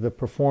bring to the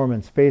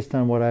performance based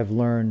on what I've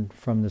learned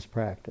from this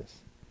practice?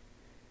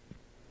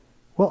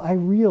 Well, I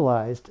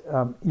realized,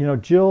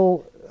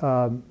 Jill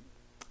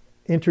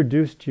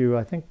introduced you,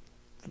 I think,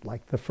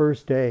 like the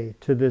first day,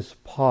 to this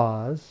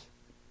pause,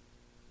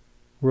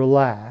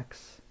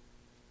 relax,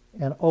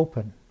 and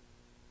open.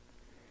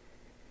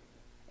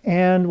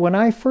 And when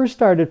I first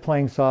started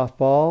playing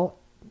softball,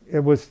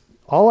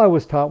 all I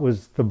was taught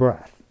was the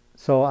breath.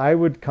 So I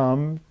would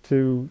come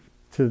to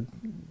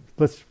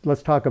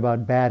let's talk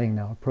about batting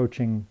now,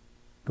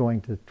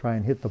 going to try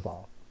and hit the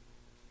ball.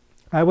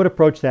 I would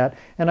approach that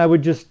and I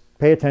would just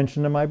pay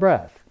attention to my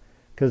breath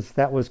because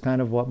that was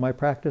kind of what my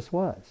practice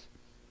was.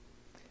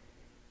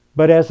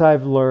 But as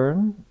I've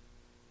learned,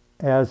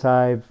 as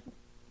I've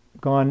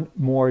gone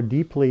more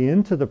deeply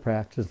into the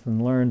practice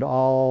and learned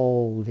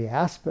all the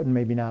aspects,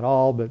 maybe not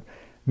all, but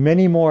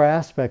many more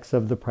aspects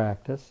of the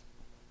practice,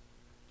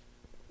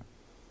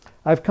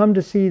 I've come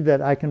to see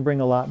that I can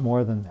bring a lot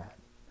more than that.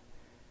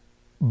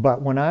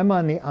 But when I'm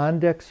on the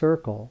on-deck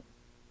circle,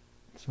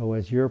 so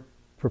as you're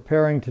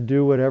preparing to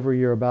do whatever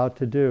you're about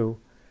to do,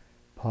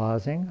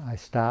 pausing, I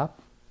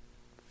stop,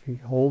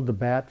 hold the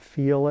bat,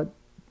 feel it,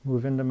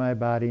 move into my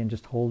body and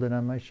just hold it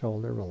on my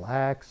shoulder,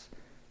 relax.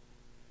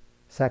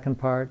 Second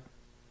part,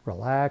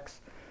 relax,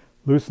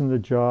 loosen the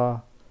jaw,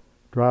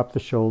 drop the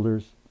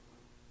shoulders.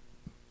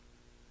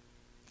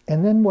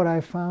 And then what I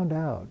found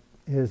out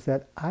is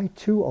that I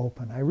too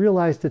open. I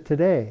realized it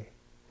today.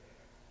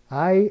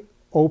 I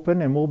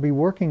open, and we'll be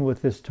working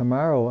with this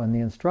tomorrow on the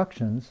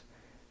instructions,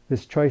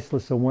 this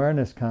choiceless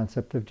awareness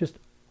concept of just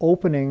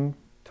opening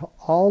to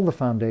all the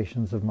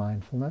foundations of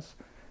mindfulness,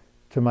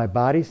 to my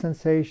body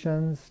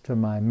sensations, to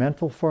my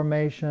mental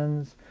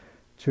formations,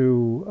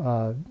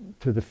 to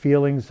the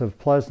feelings of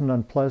pleasant,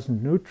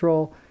 unpleasant,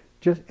 neutral,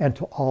 and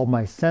to all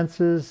my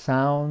senses,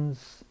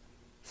 sounds,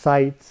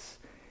 sights,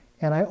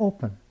 and I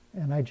open,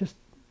 and I just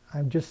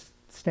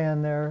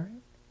stand there,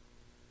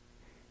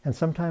 and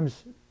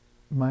sometimes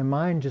my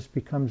mind just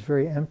becomes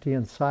very empty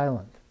and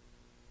silent.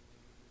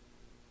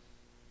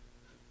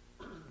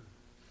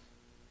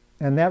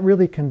 And that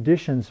really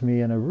conditions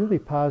me in a really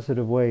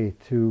positive way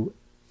to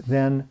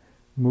then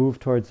move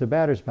towards the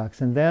batter's box.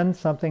 And then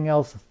something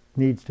else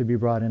needs to be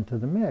brought into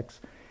the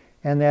mix,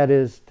 and that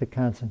is to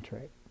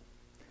concentrate.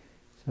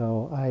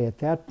 So I, at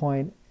that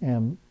point,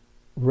 am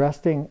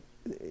resting.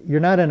 You're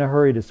not in a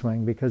hurry to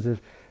swing, because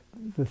if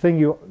the thing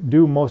you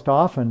do most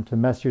often to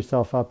mess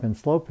yourself up in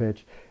slow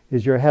pitch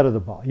is you're ahead of the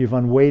ball. You've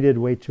unweighted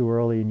way too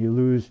early and you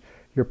lose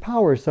your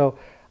power. So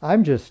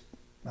I've just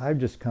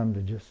come to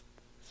just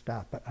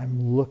stop, but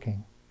I'm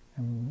looking.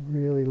 I'm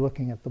really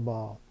looking at the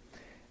ball.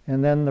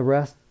 And then the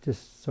rest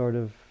just sort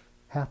of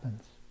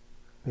happens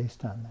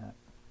based on that.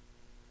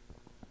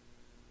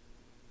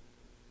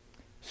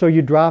 So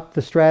you drop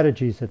the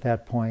strategies at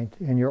that point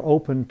and you're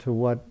open to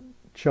what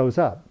shows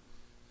up.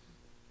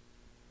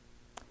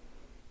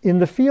 In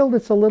the field,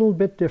 it's a little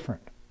bit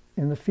different.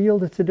 In the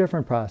field, it's a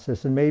different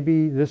process, and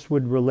maybe this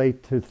would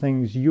relate to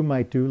things you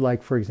might do,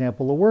 like, for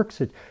example, a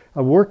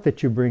work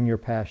that you bring your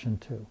passion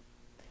to.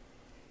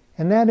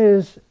 And that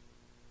is,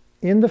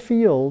 in the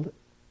field,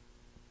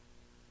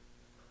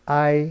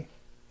 I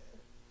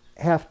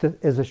have to,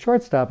 as a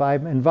shortstop,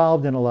 I'm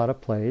involved in a lot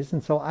of plays,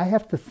 and so I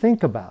have to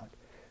think about,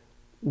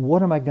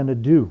 what am I going to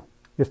do?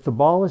 If the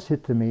ball is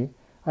hit to me,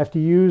 I have to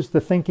use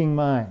the thinking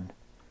mind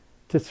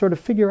to sort of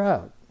figure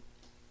out,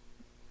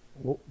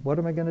 what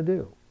am I going to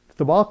do? If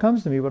the ball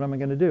comes to me, what am I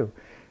going to do?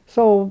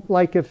 So,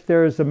 like if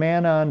there's a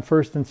man on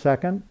first and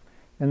second,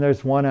 and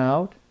there's one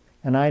out,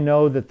 and I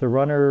know that the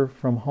runner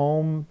from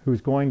home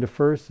who's going to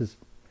first is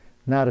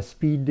not a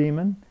speed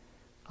demon,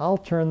 I'll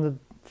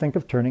think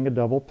of turning a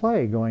double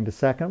play, going to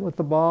second with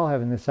the ball,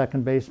 having the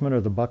second baseman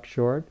or the buck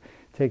short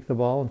take the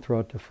ball and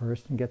throw it to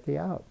first and get the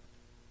out.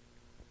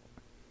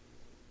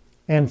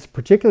 And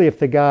particularly if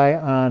the guy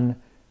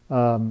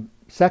on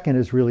second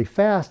is really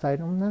fast,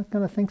 I'm not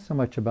going to think so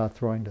much about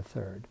throwing to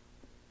third.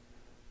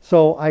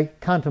 So I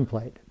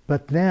contemplate.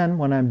 But then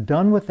when I'm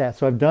done with that,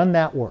 so I've done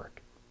that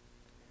work.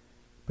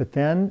 But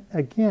then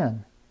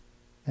again,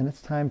 and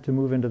it's time to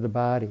move into the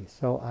body.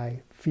 So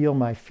I feel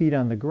my feet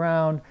on the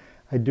ground.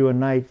 I do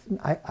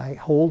I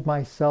hold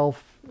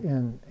myself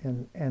in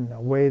a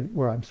way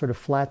where I'm sort of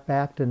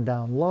flat-backed and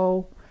down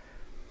low.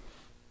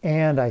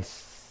 And I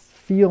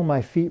feel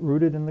my feet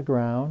rooted in the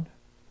ground.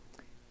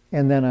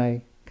 And then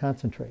I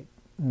concentrate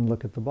and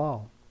look at the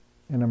ball.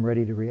 And I'm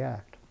ready to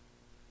react.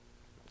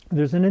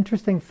 There's an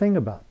interesting thing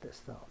about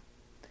this, though,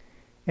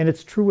 and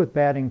it's true with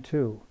batting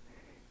too,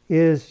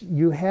 is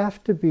you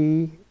have to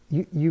be,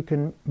 you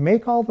can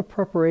make all the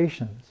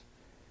preparations,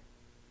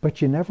 but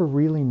you never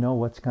really know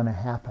what's going to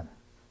happen.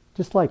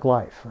 Just like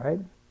life, right?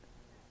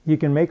 You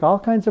can make all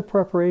kinds of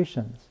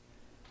preparations,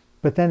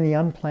 but then the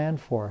unplanned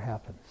for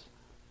happens.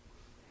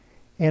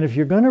 And if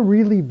you're going to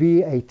really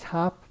be a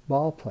top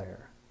ball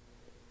player,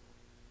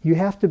 you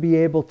have to be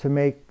able to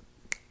make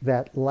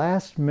that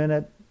last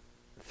minute,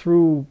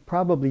 through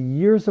probably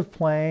years of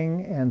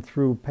playing and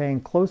through paying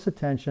close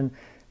attention,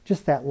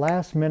 just that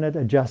last minute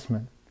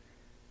adjustment.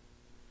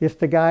 If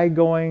the guy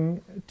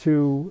going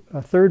to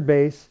third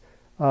base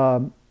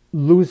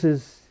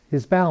loses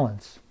his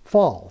balance,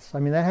 falls, I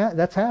mean,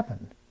 that's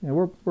happened. You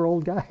know, we're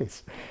old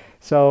guys.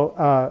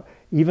 So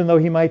even though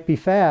he might be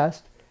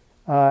fast,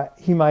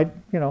 he might,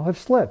 have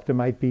slipped. It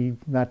might be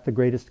not the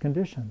greatest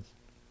conditions.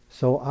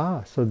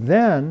 So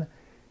then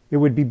it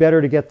would be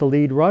better to get the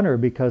lead runner,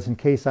 because in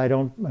case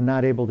I'm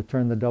not able to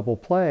turn the double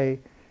play,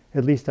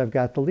 at least I've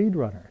got the lead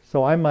runner.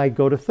 So I might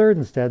go to third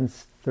instead, and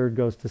third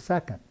goes to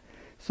second.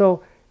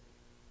 So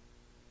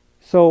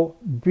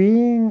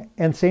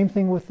and same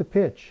thing with the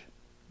pitch.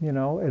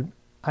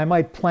 I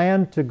might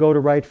plan to go to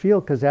right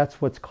field because that's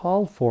what's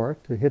called for,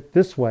 to hit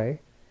this way,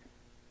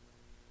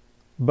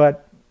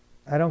 but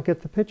I don't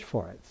get the pitch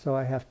for it, so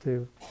I have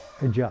to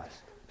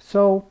adjust.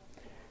 So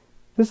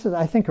this is,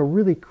 I think, a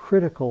really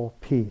critical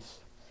piece.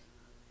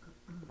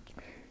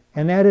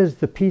 And that is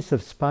the piece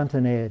of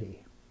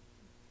spontaneity.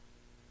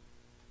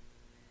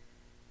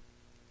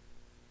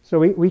 So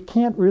we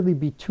can't really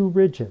be too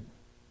rigid.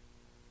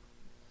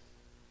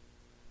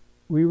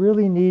 We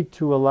really need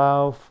to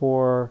allow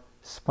for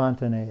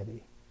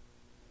spontaneity.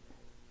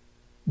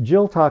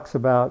 Jill talks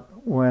about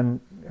when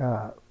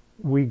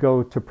we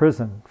go to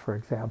prison, for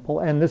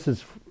example, and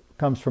this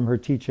comes from her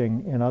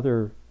teaching in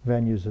other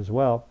venues as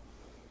well,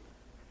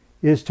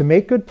 is to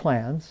make good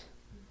plans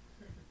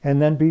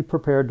and then be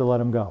prepared to let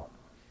them go.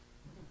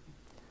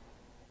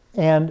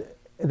 And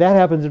that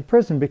happens in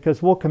prison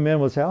because we'll come in,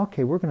 we'll say,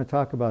 okay, we're going to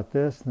talk about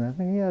this. And I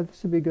think, yeah,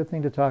 this would be a good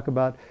thing to talk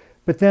about.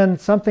 But then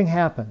something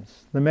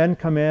happens. The men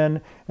come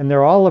in and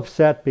they're all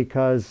upset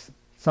because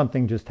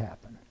something just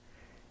happened.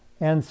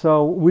 And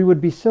so we would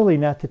be silly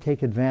not to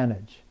take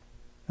advantage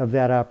of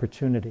that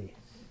opportunity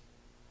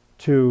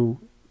to,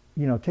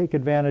 take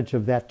advantage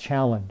of that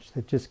challenge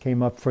that just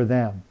came up for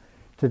them,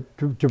 to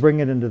bring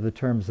it into the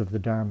terms of the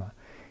Dharma.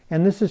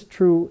 And this is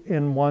true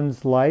in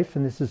one's life,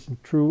 and this is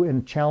true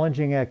in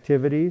challenging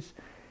activities.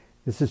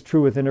 This is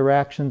true with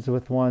interactions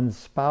with one's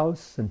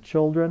spouse and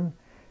children.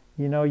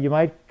 You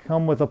might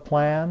come with a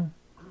plan,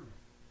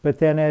 but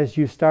then as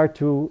you start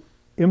to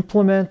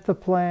implement the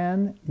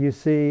plan, you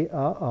see,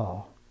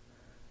 I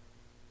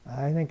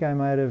think I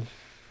might have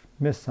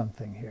missed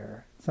something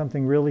here,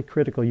 something really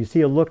critical. You see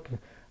a look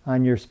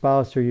on your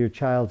spouse or your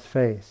child's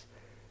face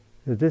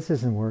that this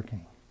isn't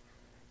working.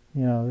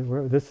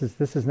 This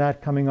is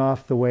not coming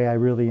off the way I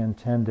really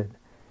intended.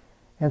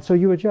 And so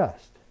you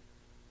adjust.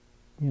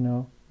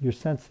 You're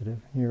sensitive,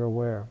 you're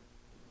aware.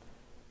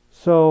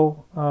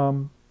 So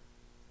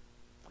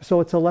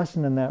it's a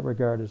lesson in that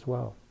regard as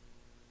well.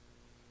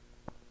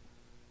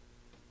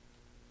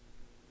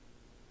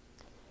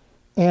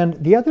 And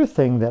the other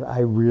thing that I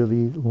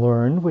really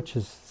learned, which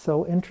is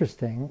so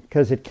interesting,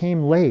 because it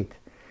came late,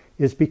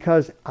 is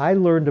because I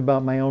learned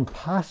about my own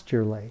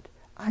posture late.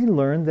 I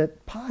learned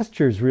that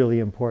posture is really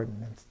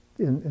important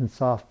in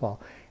softball.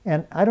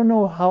 And I don't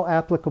know how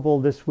applicable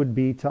this would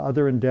be to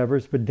other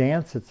endeavors, but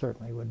dance it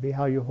certainly would be,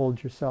 how you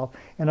hold yourself,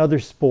 and other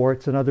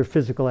sports and other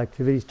physical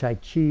activities, Tai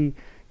Chi,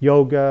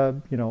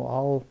 yoga,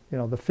 all,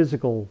 the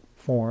physical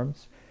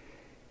forms.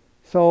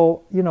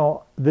 So,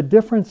 the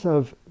difference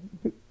of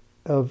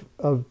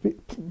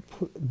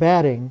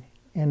batting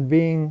and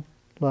being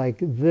like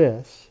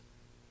this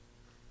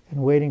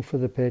and waiting for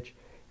the pitch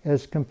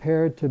as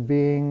compared to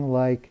being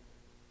like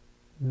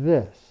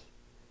this.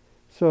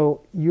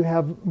 So you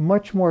have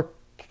much more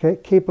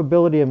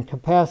capability and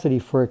capacity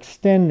for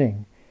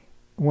extending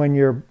when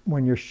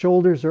your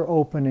shoulders are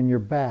open and your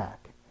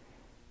back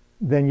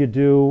than you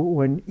do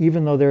when,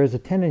 even though there is a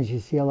tendency, you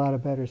see a lot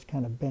of batters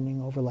kind of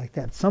bending over like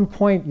that. At some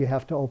point you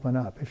have to open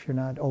up if you're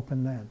not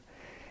open then.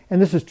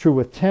 And this is true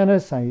with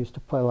tennis. I used to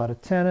play a lot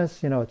of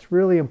tennis. It's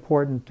really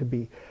important to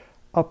be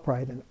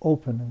upright and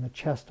open and the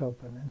chest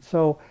open. And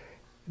so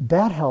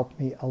that helped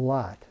me a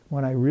lot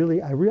when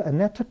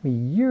and that took me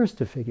years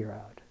to figure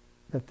out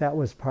that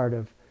was part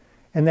of,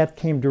 and that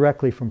came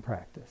directly from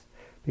practice,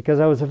 because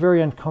I was a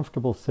very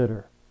uncomfortable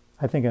sitter.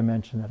 I think I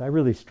mentioned that. I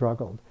really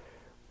struggled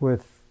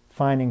with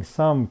finding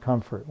some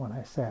comfort when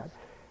I sat.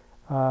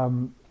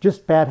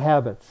 Just bad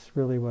habits,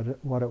 really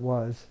what it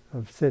was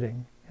of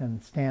sitting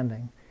and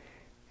standing.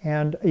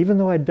 And even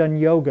though I'd done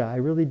yoga, I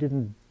really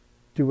didn't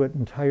do it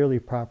entirely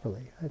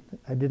properly.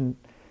 I didn't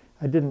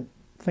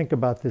think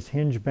about this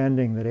hinge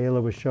bending that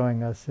Ayla was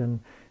showing us in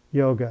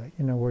yoga,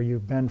 where you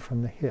bend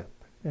from the hip.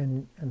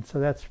 And so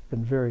that's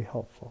been very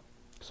helpful.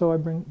 So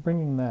I'm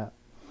bringing that.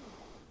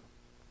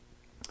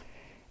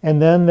 And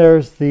then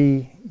there's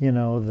the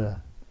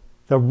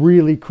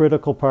really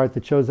critical part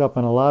that shows up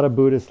on a lot of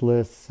Buddhist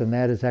lists, and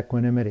that is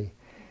equanimity.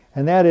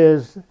 And that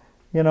is,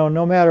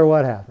 no matter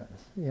what happens,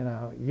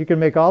 you can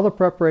make all the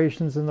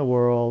preparations in the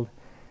world,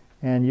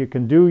 and you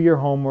can do your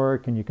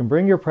homework, and you can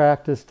bring your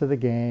practice to the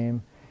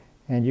game,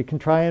 and you can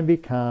try and be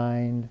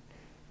kind,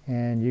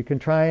 and you can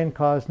try and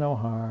cause no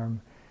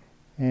harm,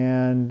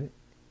 and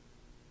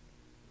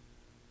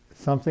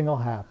something will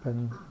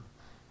happen,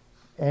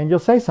 and you'll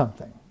say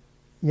something,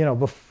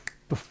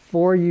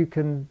 before you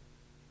can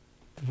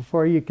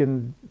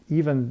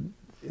even,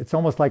 it's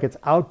almost like it's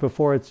out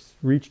before it's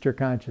reached your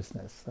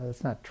consciousness.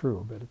 That's not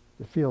true, but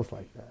it feels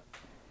like that.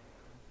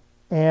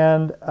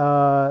 And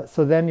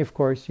so then, of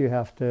course, you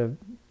have to,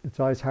 it's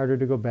always harder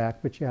to go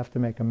back, but you have to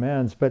make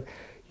amends. But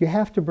you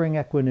have to bring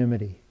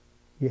equanimity.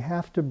 You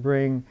have to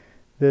bring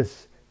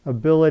this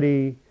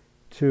ability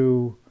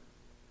to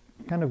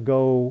kind of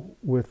go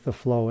with the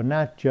flow and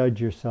not judge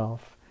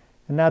yourself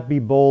and not be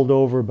bowled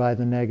over by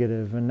the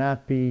negative and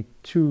not be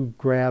too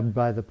grabbed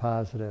by the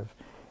positive.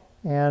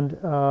 And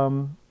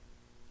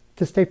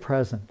to stay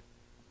present,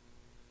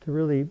 to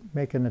really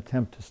make an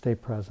attempt to stay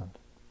present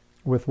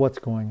with what's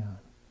going on.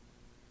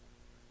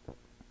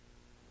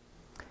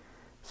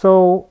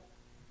 So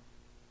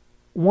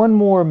one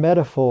more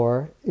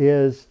metaphor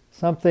is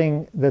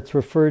something that's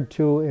referred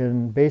to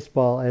in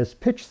baseball as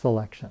pitch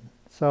selection.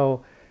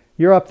 So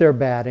you're up there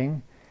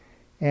batting,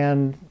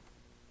 and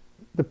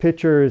the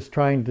pitcher is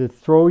trying to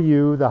throw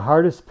you the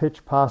hardest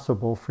pitch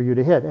possible for you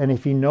to hit. And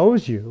if he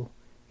knows you,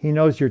 he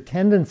knows your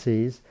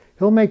tendencies,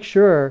 he'll make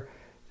sure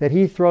that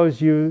he throws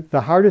you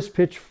the hardest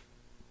pitch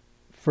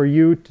for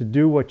you to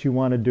do what you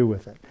want to do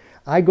with it.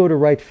 I go to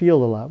right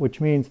field a lot, which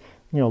means,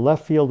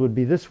 left field would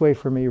be this way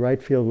for me,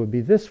 right field would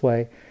be this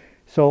way.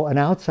 So an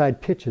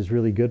outside pitch is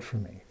really good for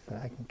me. So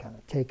I can kind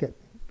of take it,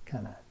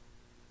 kind of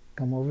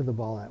come over the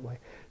ball that way.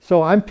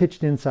 So I'm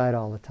pitched inside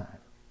all the time.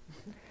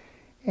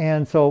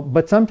 And so,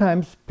 but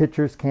sometimes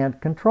pitchers can't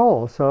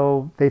control.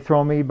 So they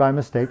throw me by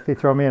mistake. They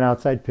throw me an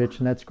outside pitch,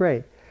 and that's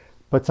great.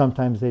 But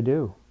sometimes they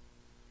do.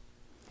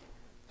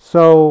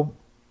 So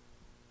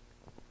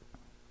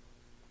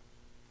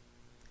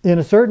in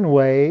a certain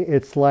way,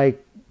 it's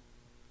like,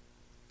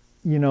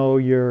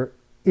 your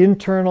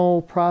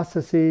internal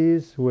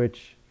processes,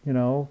 which,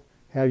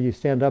 have you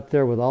stand up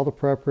there with all the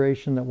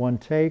preparation that one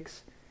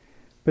takes.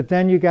 But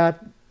then you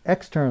got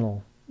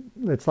external.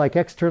 It's like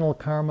external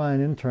karma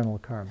and internal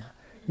karma,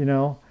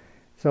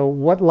 So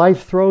what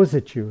life throws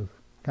at you,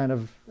 kind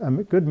of a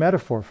good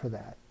metaphor for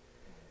that.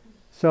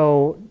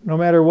 So no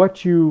matter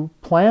what you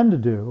plan to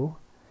do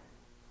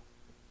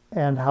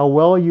and how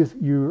well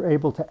you're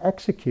able to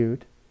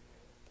execute,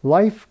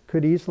 life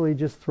could easily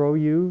just throw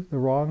you the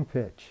wrong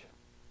pitch.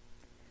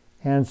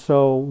 And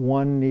so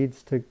one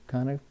needs to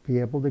kind of be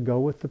able to go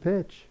with the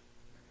pitch.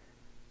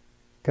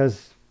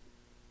 Because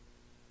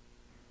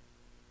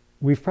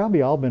we've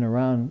probably all been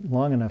around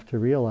long enough to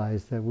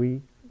realize that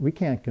we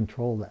can't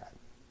control that.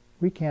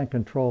 We can't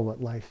control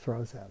what life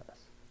throws at us.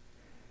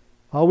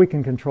 All we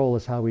can control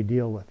is how we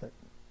deal with it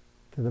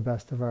to the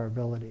best of our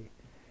ability.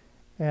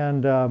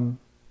 And,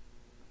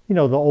 the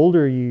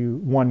older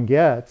one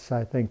gets,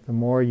 I think the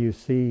more you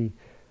see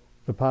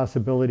the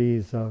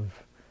possibilities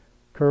of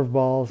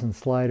curveballs and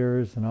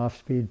sliders and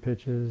off-speed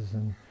pitches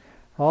and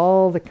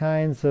all the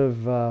kinds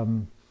of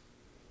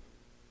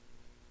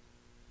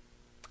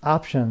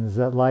options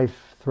that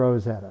life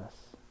throws at us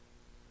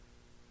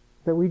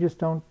that we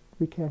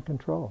can't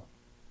control.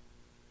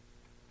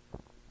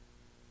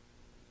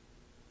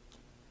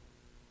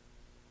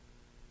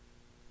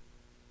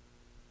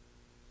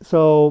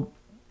 So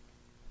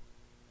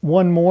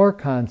one more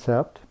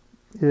concept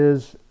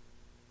is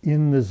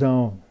in the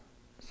zone.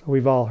 So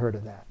we've all heard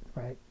of that,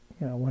 right?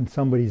 You know, when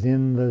somebody's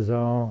in the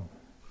zone.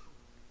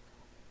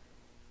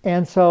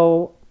 And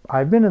so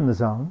I've been in the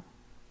zone,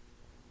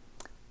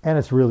 and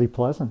it's really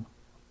pleasant,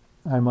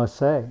 I must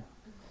say.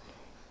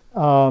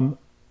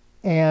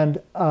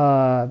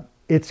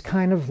 It's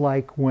kind of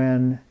like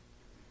when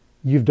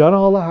you've done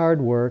all the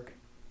hard work,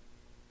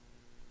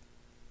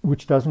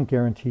 which doesn't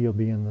guarantee you'll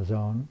be in the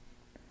zone,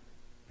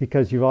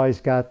 because you've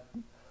always got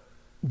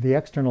the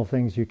external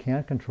things you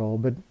can't control.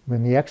 But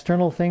when the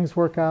external things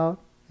work out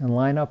and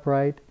line up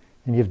right,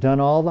 and you've done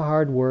all the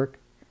hard work,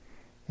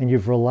 and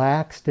you've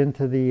relaxed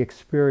into the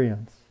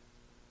experience.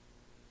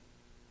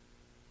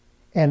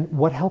 And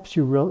what helps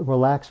you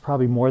relax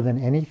probably more than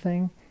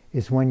anything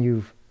is when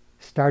you've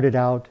started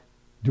out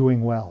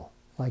doing well.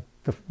 Like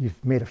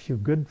you've made a few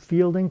good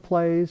fielding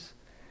plays,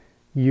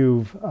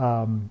 you've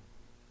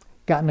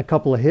gotten a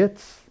couple of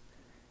hits,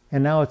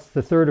 and now it's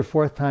the third or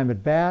fourth time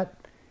at bat,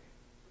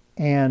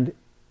 and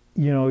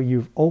you know,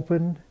 you've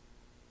opened,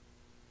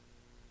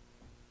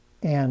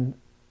 and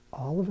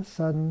all of a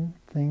sudden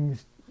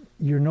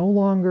you're no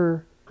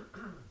longer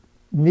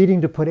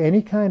needing to put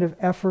any kind of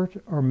effort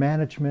or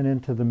management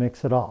into the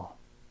mix at all.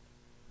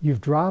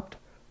 You've dropped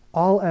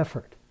all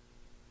effort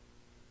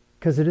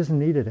because it isn't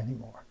needed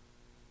anymore.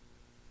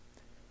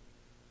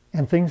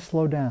 And things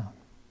slow down.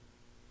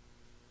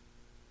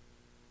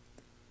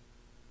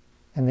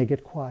 And they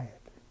get quiet.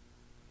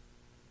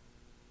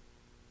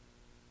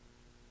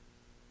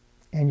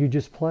 And you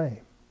just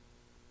play.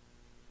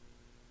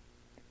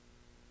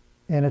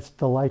 And it's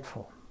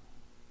delightful.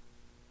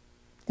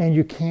 And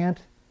you can't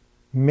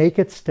make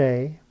it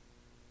stay,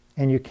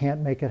 and you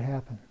can't make it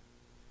happen.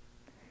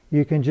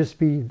 You can just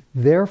be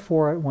there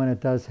for it when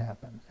it does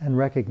happen and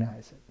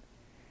recognize it.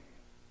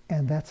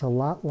 And that's a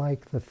lot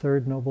like the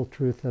third noble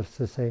truth of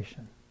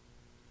cessation.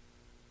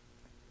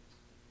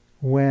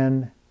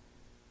 When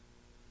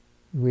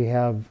we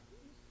have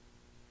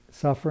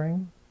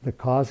suffering, the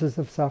causes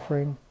of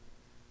suffering,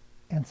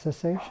 and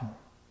cessation.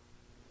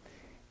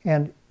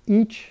 And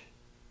each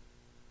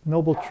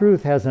noble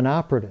truth has an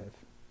operative.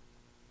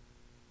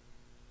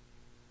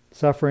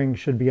 Suffering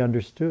should be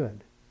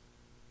understood.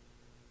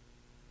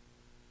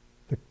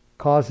 The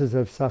causes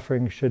of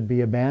suffering should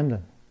be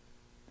abandoned.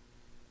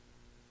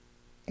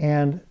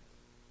 And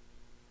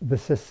the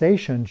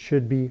cessation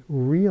should be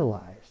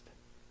realized.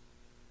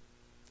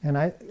 And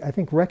I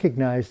think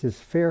recognized is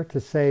fair to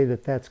say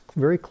that that's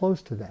very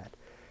close to that.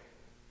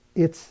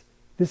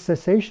 This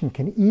cessation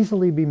can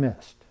easily be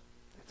missed.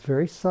 It's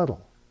very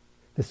subtle.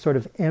 This sort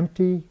of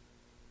empty,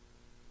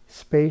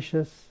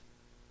 spacious,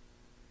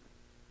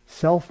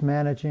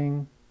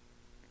 self-managing,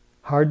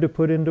 hard to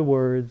put into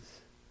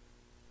words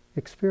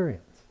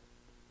experience.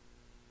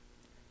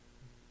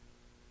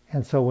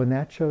 And so when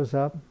that shows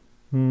up,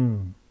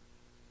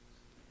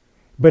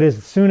 But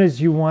as soon as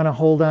you want to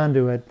hold on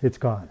to it, it's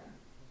gone.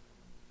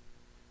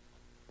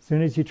 As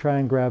soon as you try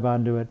and grab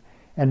onto it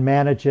and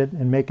manage it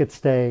and make it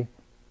stay,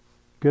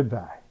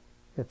 goodbye,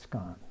 it's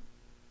gone.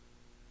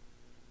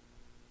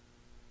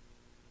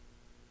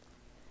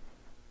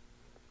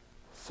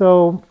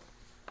 So,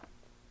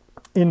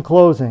 in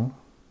closing,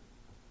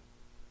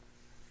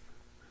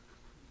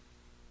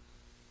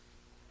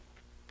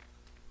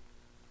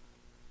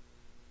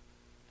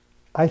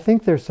 I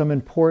think there's some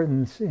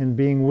importance in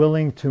being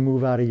willing to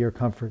move out of your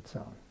comfort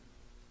zone.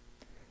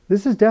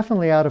 This is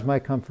definitely out of my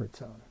comfort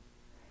zone.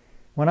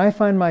 When I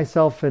find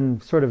myself in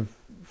sort of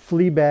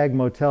flea bag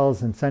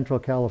motels in Central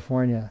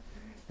California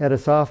at a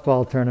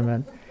softball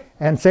tournament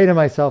and say to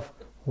myself,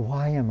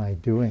 why am I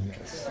doing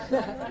this?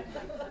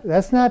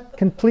 That's not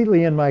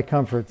completely in my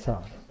comfort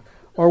zone.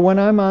 Or when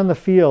I'm on the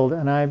field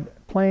and I'm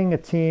playing a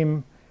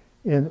team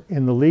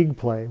in the league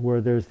play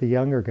where there's the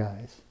younger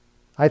guys.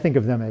 I think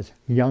of them as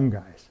young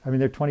guys. I mean,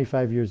 they're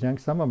 25 years young.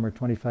 Some of them are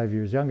 25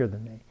 years younger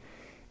than me.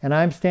 And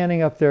I'm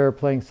standing up there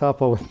playing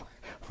softball with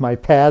my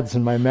pads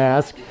and my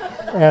mask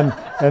and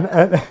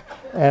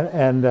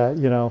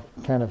you know,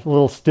 kind of a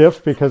little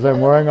stiff because I'm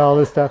wearing all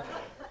this stuff.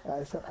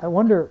 I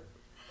wonder,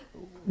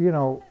 you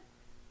know,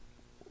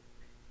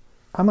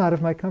 I'm out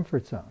of my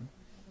comfort zone.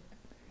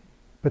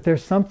 But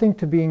there's something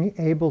to being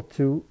able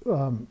to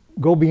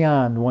go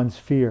beyond one's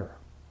fear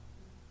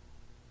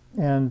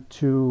and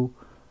to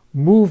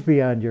move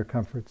beyond your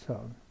comfort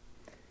zone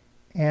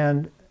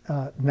and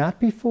not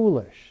be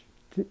foolish.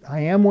 I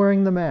am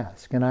wearing the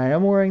mask and I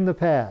am wearing the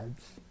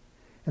pads.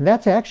 And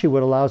that's actually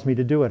what allows me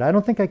to do it. I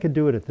don't think I could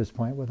do it at this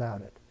point without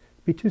it.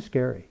 It'd be too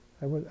scary.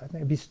 I think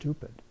it'd be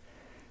stupid.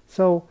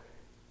 So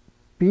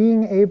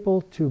being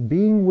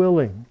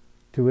willing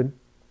to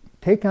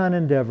take on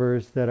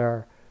endeavors that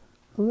are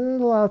a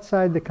little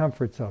outside the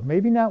comfort zone,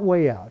 maybe not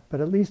way out,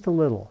 but at least a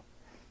little,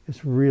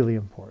 is really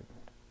important.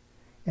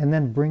 And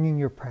then bringing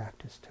your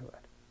practice to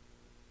it.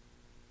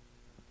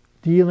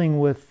 Dealing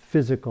with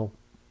physical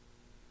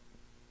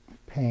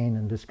pain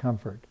and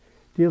discomfort.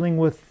 Dealing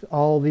with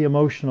all the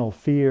emotional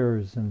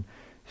fears and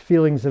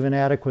feelings of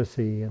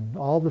inadequacy and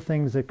all the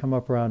things that come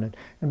up around it.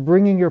 And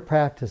bringing your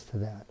practice to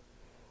that.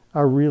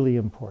 are really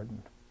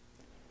important.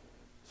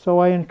 So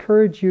I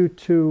encourage you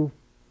to,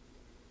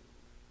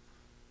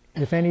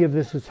 if any of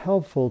this is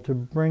helpful, to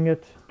bring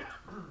it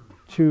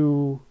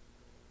to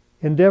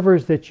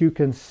endeavors that you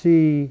can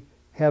see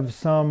have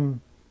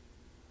some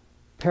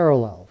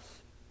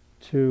parallels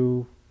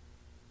to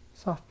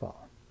softball.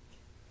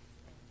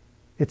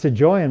 It's a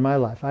joy in my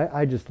life.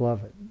 I just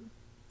love it.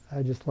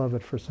 I just love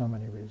it for so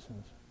many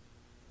reasons.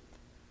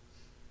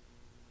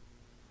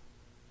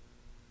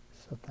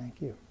 So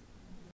thank you.